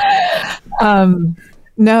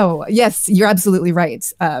 No, yes, you're absolutely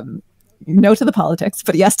right. No to the politics,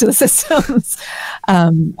 but yes to the systems.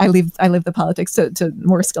 I leave the politics to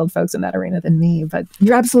more skilled folks in that arena than me. But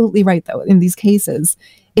you're absolutely right, though. In these cases,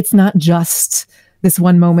 it's not just this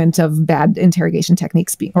one moment of bad interrogation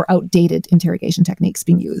techniques or outdated interrogation techniques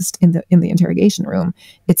being used in the interrogation room.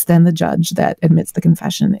 It's then the judge that admits the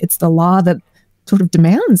confession. It's the law that sort of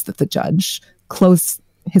demands that the judge close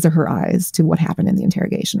his or her eyes to what happened in the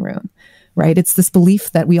interrogation room, right? It's this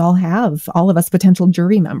belief that we all have, all of us potential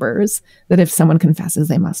jury members, that if someone confesses,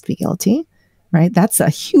 they must be guilty, right? That's a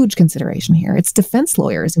huge consideration here. It's defense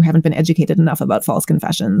lawyers who haven't been educated enough about false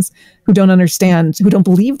confessions, who don't understand, who don't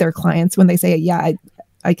believe their clients when they say, yeah,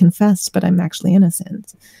 I confessed, but I'm actually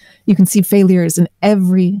innocent. You can see failures in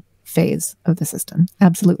every phase of the system.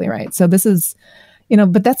 Absolutely right. So this is,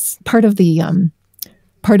 but that's part of the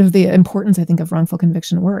importance, I think, of wrongful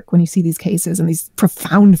conviction work. When you see these cases and these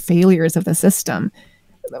profound failures of the system,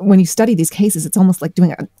 when you study these cases, it's almost like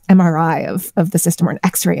doing an MRI of the system, or an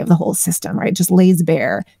X-ray of the whole system, right? It just lays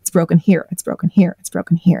bare. It's broken here. It's broken here. It's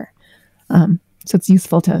broken here. So it's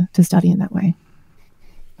useful to study in that way.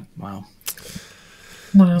 Wow.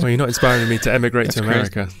 Well, you're not inspiring me to emigrate to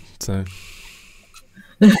America. So.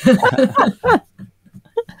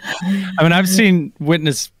 I mean, I've seen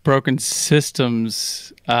witness broken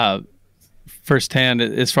systems firsthand,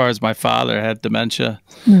 as far as my father had dementia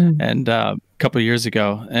and a couple of years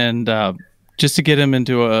ago. And just to get him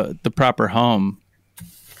into the proper home,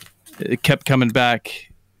 it kept coming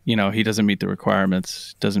back, he doesn't meet the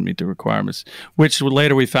requirements, which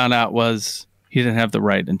later we found out was he didn't have the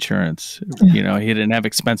right insurance. He didn't have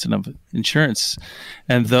expensive insurance.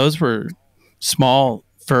 And those were small.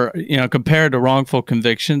 For compared to wrongful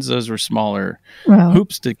convictions, those were smaller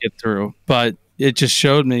hoops to get through. But it just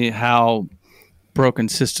showed me how broken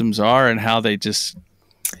systems are, and how they just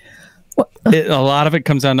a lot of it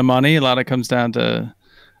comes down to money. A lot of it comes down to,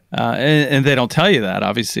 and they don't tell you that,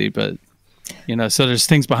 obviously. But You know, so there's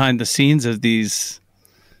things behind the scenes of these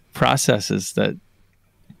processes that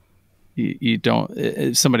you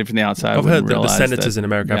don't, somebody from the outside. I've heard that the realize senators that, in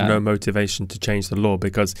America have yeah. no motivation to change the law,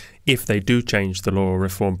 because if they do change the law or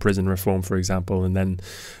reform prison reform, for example, and then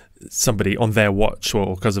somebody on their watch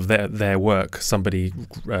or because of their work, somebody,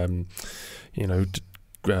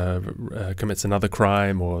 commits another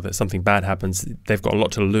crime or that something bad happens, they've got a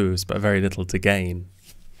lot to lose but very little to gain.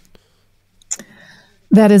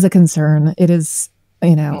 That is a concern. It is,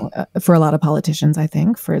 for a lot of politicians, I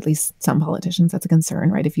think, for at least some politicians, that's a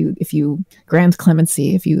concern, right? If you grant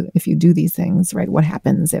clemency, if you do these things, right, what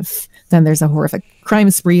happens if then there's a horrific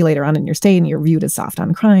crime spree later on in your state and you're viewed as soft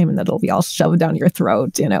on crime and that'll be all shoved down your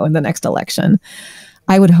throat, in the next election.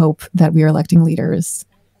 I would hope that we are electing leaders,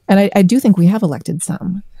 and I do think we have elected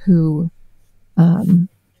some who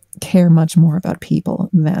care much more about people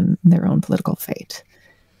than their own political fate.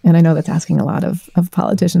 And I know that's asking a lot of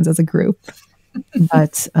politicians as a group.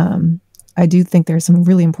 But I do think there's some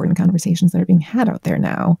really important conversations that are being had out there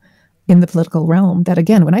now in the political realm that,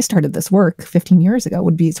 again, when I started this work 15 years ago,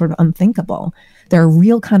 would be sort of unthinkable. There are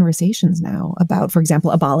real conversations now about, for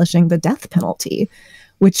example, abolishing the death penalty,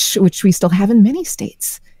 which we still have in many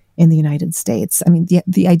states in the United States. I mean,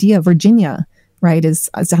 the idea of Virginia, right, is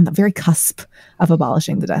on the very cusp of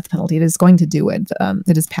abolishing the death penalty. It is going to do it.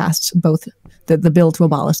 It has passed both the bill to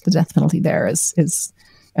abolish the death penalty there is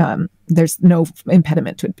there's no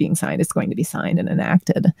impediment to it being signed. It's going to be signed and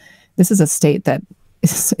enacted. This is a state that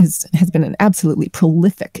has been an absolutely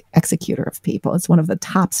prolific executor of people. It's one of the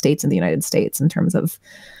top states in the United States in terms of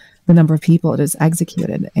the number of people it has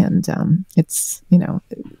executed. And it's,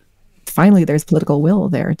 finally there's political will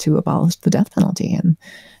there to abolish the death penalty. And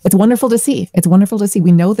it's wonderful to see. It's wonderful to see.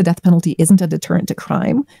 We know the death penalty isn't a deterrent to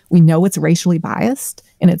crime. We know it's racially biased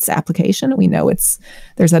in its application. We know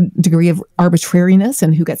there's a degree of arbitrariness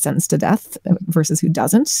in who gets sentenced to death versus who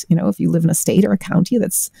doesn't. If you live in a state or a county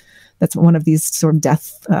that's one of these sort of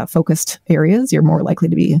death focused areas, you're more likely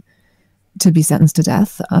to be sentenced to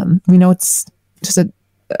death. We know it's just an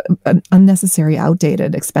unnecessary,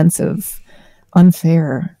 outdated, expensive,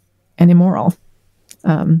 unfair, and immoral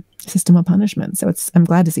system of punishment. So I'm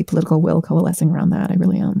glad to see political will coalescing around that. I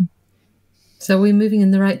really am. So we're moving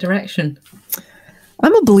in the right direction.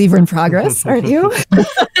 I'm a believer in progress, aren't you?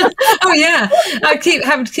 Oh yeah, I keep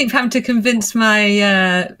having to convince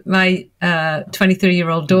my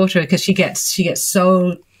 23-year-old daughter, because she gets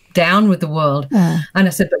so down with the world. And I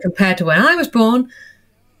said, but compared to when I was born,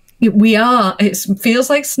 it feels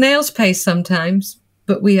like snail's pace sometimes.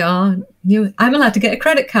 But I'm allowed to get a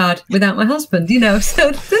credit card without my husband, so there's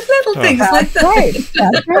little things like that. Right.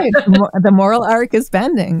 That's right. The moral arc is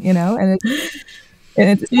bending, and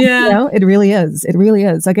it's it really is. It really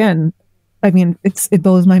is. Again, I mean, it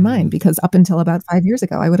blows my mind, because up until about 5 years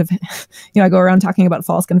ago, I would have, I go around talking about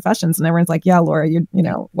false confessions and everyone's like, yeah, Laura,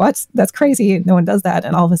 what? That's crazy. No one does that.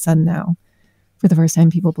 And all of a sudden now, for the first time,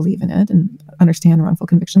 people believe in it and understand wrongful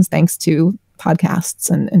convictions thanks to podcasts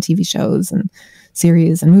and TV shows and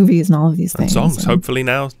series and movies and all of these things. And songs, hopefully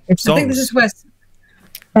now. Songs. I think this is West.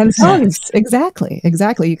 And songs, exactly.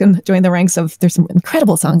 You can join the ranks of, there's some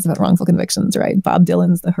incredible songs about wrongful convictions, right? Bob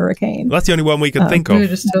Dylan's The Hurricane. Well, that's the only one we could think of.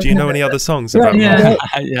 Do you know any other songs about wrongful?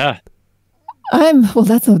 Yeah.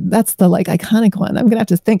 That's the like iconic one. I'm gonna have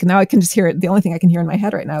to think now. I can just hear it. The only thing I can hear in my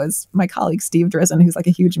head right now is my colleague Steve Drizzen, who's like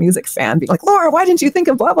a huge music fan, be like, Laura, why didn't you think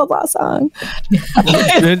of blah blah blah song?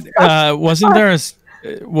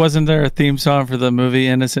 Wasn't there a theme song for the movie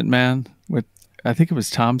Innocent Man with, I think it was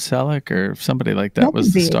Tom Selleck or somebody like that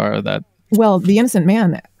was the star of that? Well, The Innocent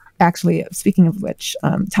Man, actually, speaking of which,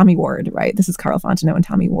 Tommy Ward, right? This is Carl Fontenot and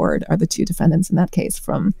Tommy Ward are the two defendants in that case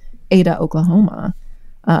from Ada, Oklahoma.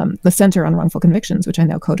 The Center on Wrongful Convictions, which I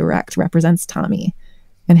now co-direct, represents Tommy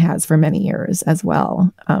and has for many years as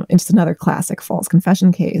well. It's another classic false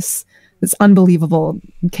confession case. This unbelievable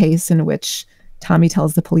case in which Tommy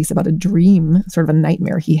tells the police about a dream, sort of a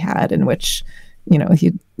nightmare he had, in which,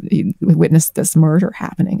 he witnessed this murder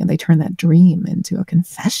happening, and they turn that dream into a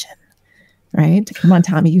confession. Right? Come on,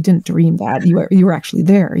 Tommy, you didn't dream that. You were actually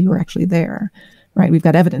there. You were actually there. Right? We've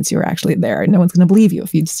got evidence you were actually there. No one's going to believe you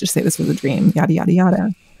if you just say this was a dream. Yada yada yada.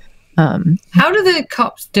 How do the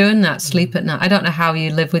cops doing that sleep at night? I don't know how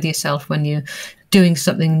you live with yourself when you're doing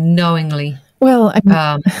something knowingly. Well,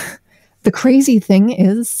 the crazy thing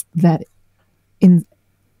is that in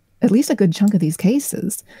at least a good chunk of these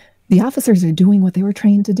cases, the officers are doing what they were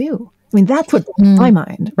trained to do. I mean, that's what blows my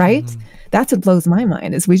mind, right? That's what blows my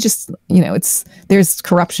mind is we just, there's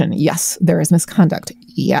corruption. Yes. There is misconduct.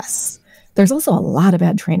 Yes. There's also a lot of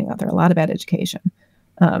bad training out there, a lot of bad education.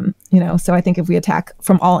 So I think if we attack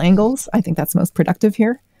from all angles, I think that's most productive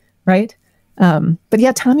here, right? But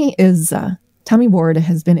yeah, Tommy Ward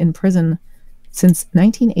has been in prison since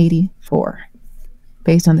 1984,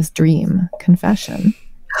 based on this dream confession.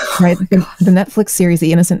 Right, the Netflix series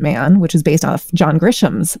The Innocent Man, which is based off John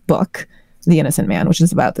Grisham's book The Innocent Man, which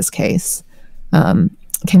is about this case,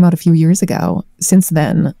 came out a few years ago. Since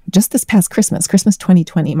then, just this past Christmas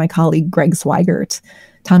 2020, my colleague Greg Swigert,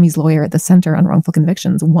 Tommy's lawyer at the Center on Wrongful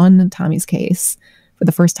Convictions, won Tommy's case for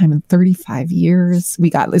the first time in 35 years.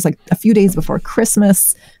 It was like a few days before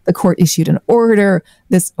Christmas. The court issued an order.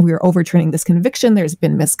 We were overturning this conviction. There's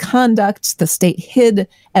been misconduct. The state hid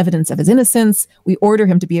evidence of his innocence. We order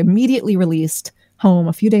him to be immediately released home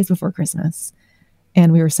a few days before Christmas.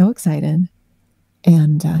 And we were so excited.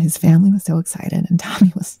 And his family was so excited. And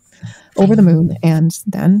Tommy was over the moon. And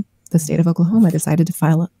then the state of Oklahoma decided to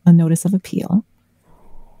file a notice of appeal.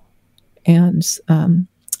 And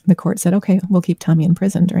the court said, okay, we'll keep Tommy in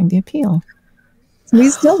prison during the appeal. So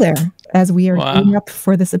he's still there as we are gearing up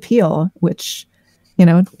for this appeal, which,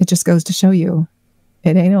 it just goes to show you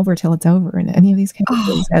it ain't over till it's over in any of these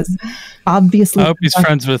cases. As obviously, I hope he's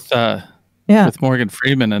friends with Morgan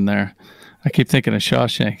Freeman in there. I keep thinking of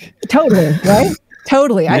Shawshank. Totally, right?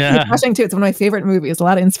 Totally. I think Shawshank too. It's one of my favorite movies. A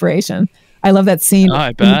lot of inspiration. I love that scene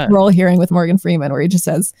in the parole hearing with Morgan Freeman where he just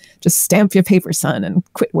says, just stamp your paper, son, and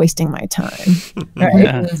quit wasting my time. Right?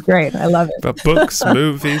 Yeah. It's great. I love it. But books,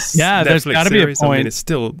 movies, Netflix there's got to be a point.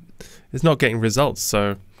 It's not getting results.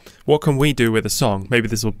 So what can we do with a song? Maybe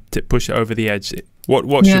this will push it over the edge.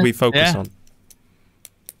 What should we focus on?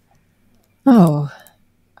 Oh,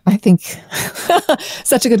 I think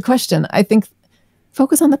such a good question. I think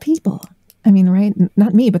focus on the people. I mean, right?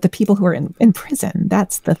 Not me, but the people who are in prison.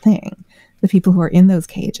 That's the thing. The people who are in those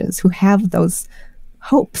cages, who have those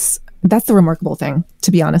hopes. That's the remarkable thing, to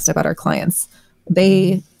be honest, about our clients.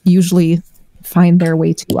 They usually find their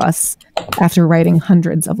way to us after writing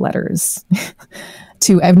hundreds of letters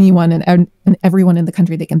to anyone and everyone in the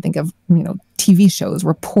country they can think of, TV shows,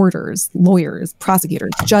 reporters, lawyers,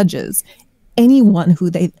 prosecutors, judges, anyone who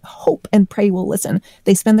they hope and pray will listen.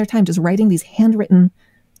 They spend their time just writing these handwritten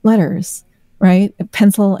letters, right? A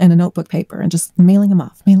pencil and a notebook paper and just mailing them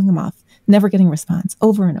off, never getting response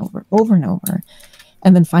over and over.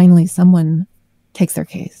 And then finally someone takes their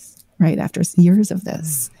case, right? After years of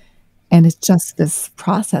this. And it's just this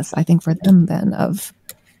process, I think, for them then of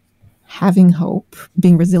having hope,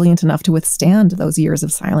 being resilient enough to withstand those years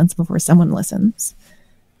of silence before someone listens.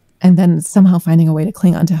 And then somehow finding a way to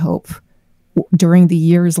cling on to hope during the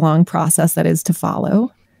years-long process that is to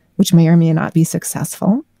follow, which may or may not be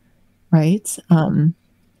successful, right? And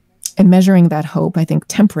measuring that hope, I think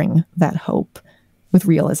tempering that hope with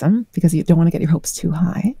realism, because you don't want to get your hopes too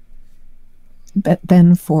high. But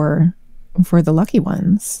then for the lucky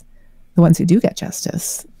ones, the ones who do get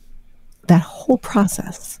justice, that whole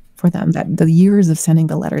process for them, that the years of sending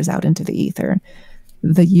the letters out into the ether,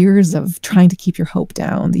 the years of trying to keep your hope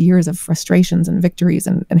down, the years of frustrations and victories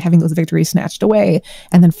and having those victories snatched away,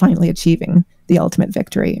 and then finally achieving the ultimate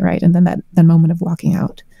victory, right? And then that moment of walking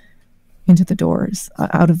out into the doors,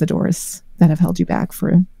 out of the doors that have held you back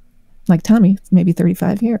for, like Tommy, maybe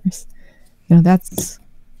 35 years. There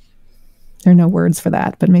are no words for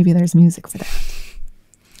that, but maybe there's music for that.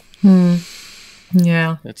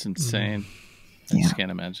 Yeah. That's insane. I just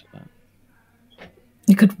can't imagine that.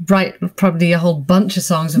 You could write probably a whole bunch of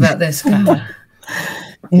songs about this.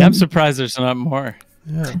 I'm surprised there's not more.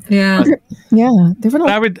 Yeah.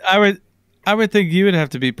 I would think you would have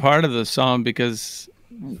to be part of the song, because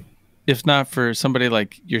if not for somebody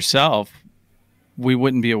like yourself, we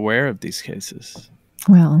wouldn't be aware of these cases.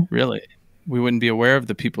 Well, really, we wouldn't be aware of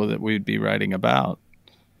the people that we'd be writing about.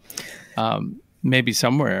 Maybe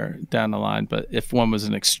somewhere down the line, but if one was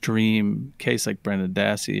an extreme case like Brendan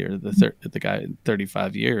Dassey or the guy in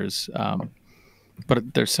 35 years,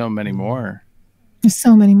 but there's so many more. There's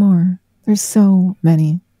so many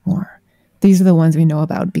more. These are the ones we know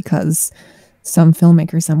about because some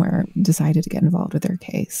filmmaker somewhere decided to get involved with their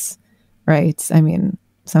case, right? I mean,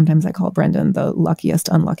 sometimes I call Brendan the luckiest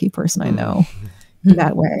unlucky person I know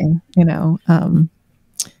that way,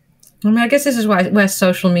 I mean, I guess this is where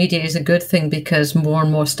social media is a good thing, because more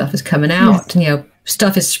and more stuff is coming out. Yes.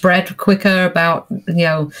 Stuff is spread quicker about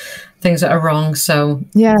things that are wrong. So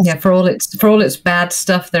for all its bad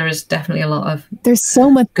stuff, there is definitely a lot of. There's so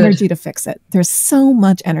much energy to fix it. There's so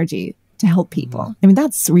much energy to help people. I mean,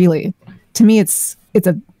 that's really, to me, it's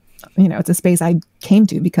a space I came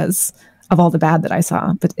to because of all the bad that I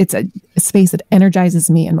saw. But it's a space that energizes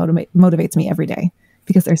me and motivates me every day,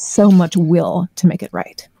 because there's so much will to make it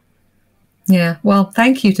right. Yeah, well,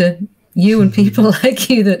 thank you to you and people like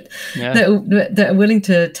you that are willing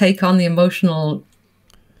to take on the emotional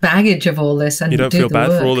baggage of all this. And you don't do feel the bad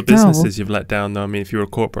work. for all the businesses you've let down, though. I mean, if you were a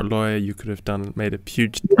corporate lawyer, you could have made a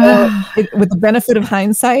huge. With the benefit of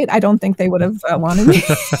hindsight, I don't think they would have wanted me.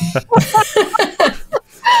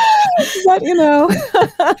 But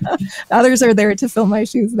others are there to fill my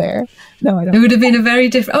shoes there. No, I don't. It would have been a very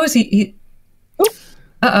different. Oh, is he?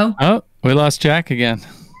 Oh, we lost Jack again.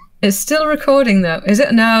 It's still recording, though. Is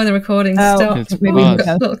it? No, the recording's stopped. It's Maybe paused.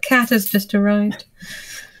 a little cat has just arrived.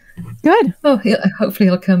 Good. Oh, hopefully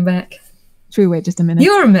he'll come back. Should we wait just a minute?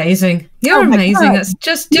 You're amazing. You're amazing. God. That's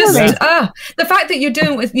just amazing. the fact that you're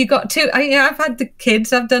doing you got two. I've had the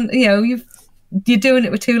kids. I've done. You're doing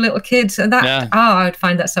it with two little kids, and that. I would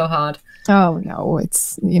find that so hard. Oh no,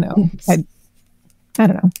 it's I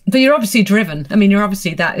don't know. But you're obviously driven. I mean,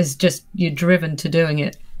 that is just you're driven to doing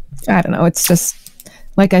it. I don't know. It's just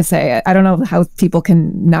like I say. I don't know how people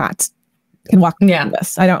can walk through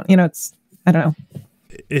this. I don't. I don't know.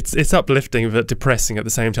 It's uplifting but depressing at the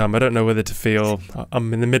same time. I don't know whether to feel.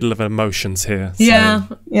 I'm in the middle of emotions here. So.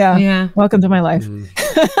 Yeah. Welcome to my life.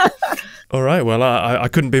 All right. Well, I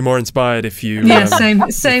couldn't be more inspired if you. Yeah,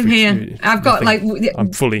 same here. I've got I'm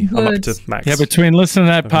up to max. Yeah, between listening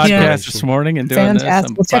to that podcast this morning and doing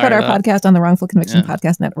Fantastic. this, check out our podcast on the Wrongful Conviction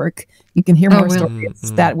Podcast Network. You can hear more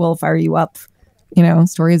stories that will fire you up.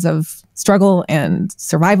 Stories of struggle and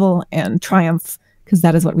survival and triumph, because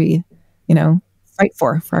that is what we, fight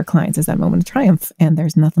for our clients, is that moment of triumph. And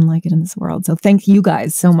there's nothing like it in this world. So thank you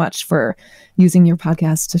guys so much for using your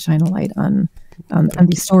podcast to shine a light on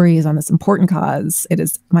these stories, on this important cause. It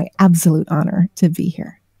is my absolute honor to be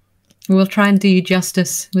here. We'll try and do you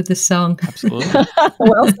justice with this song. Absolutely.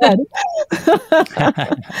 Well said.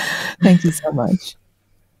 Thank you so much.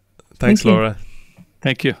 Thanks, Laura.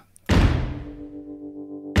 Thank you.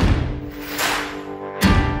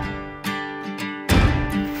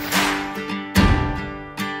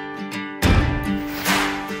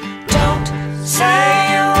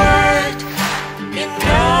 Say a word, they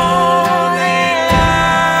lie.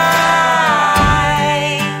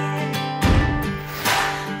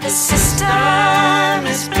 The system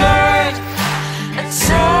is blurred, and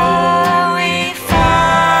so we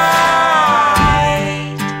fight.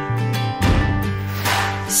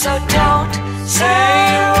 So don't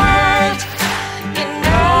say a word, they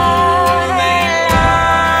lie.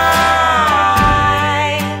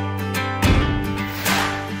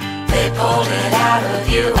 They pulled it out of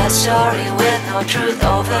you, a story with no truth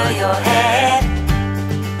over your head.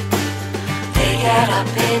 They get up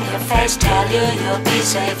in your face, tell you you'll be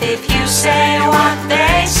safe if you say what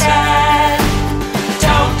they said.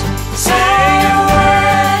 Don't say a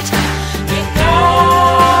word, they lie.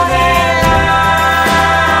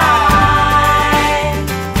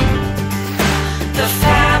 The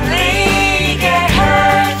family get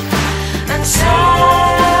hurt, and so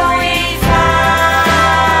we fight.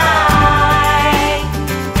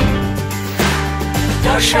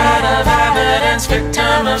 No shred of evidence,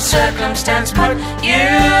 victim of circumstance, put you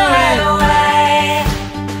away.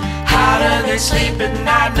 How do they sleep at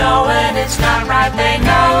night knowing it's not right? They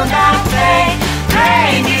know that they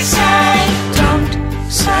made you say, don't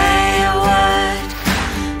say a word,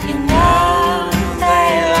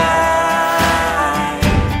 they lie.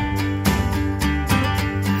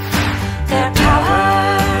 Their power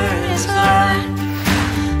is learned,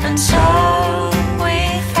 and so we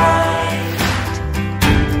fight.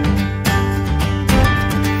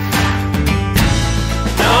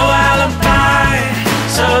 No alibi,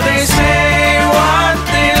 so they say what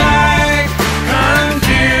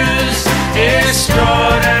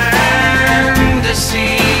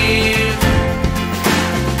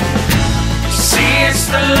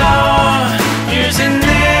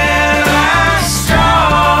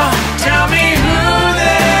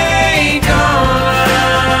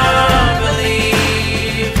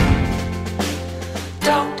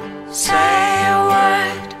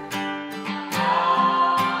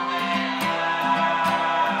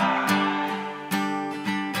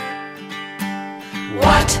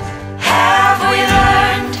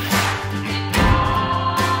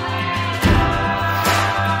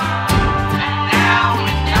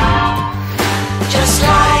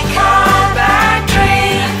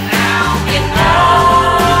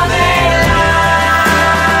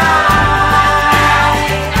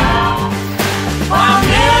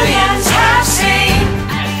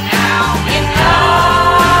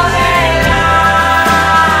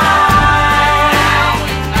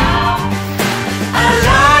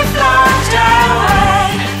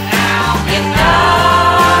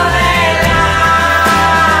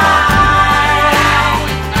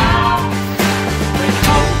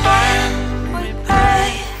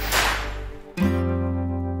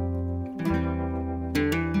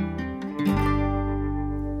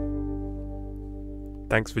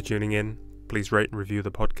Thanks for tuning in. Please rate and review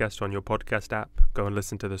the podcast on your podcast app. Go and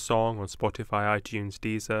listen to the song on Spotify, iTunes,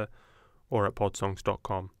 Deezer, or at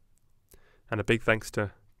podsongs.com. And a big thanks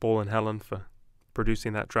to Paul and Helen for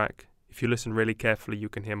producing that track. If you listen really carefully, you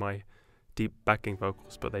can hear my deep backing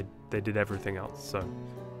vocals, but they did everything else, so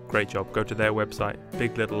great job. Go to their website,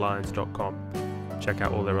 biglittlelions.com. Check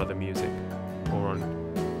out all their other music, or on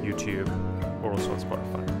YouTube, or also on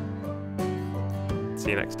Spotify. See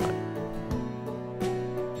you next time.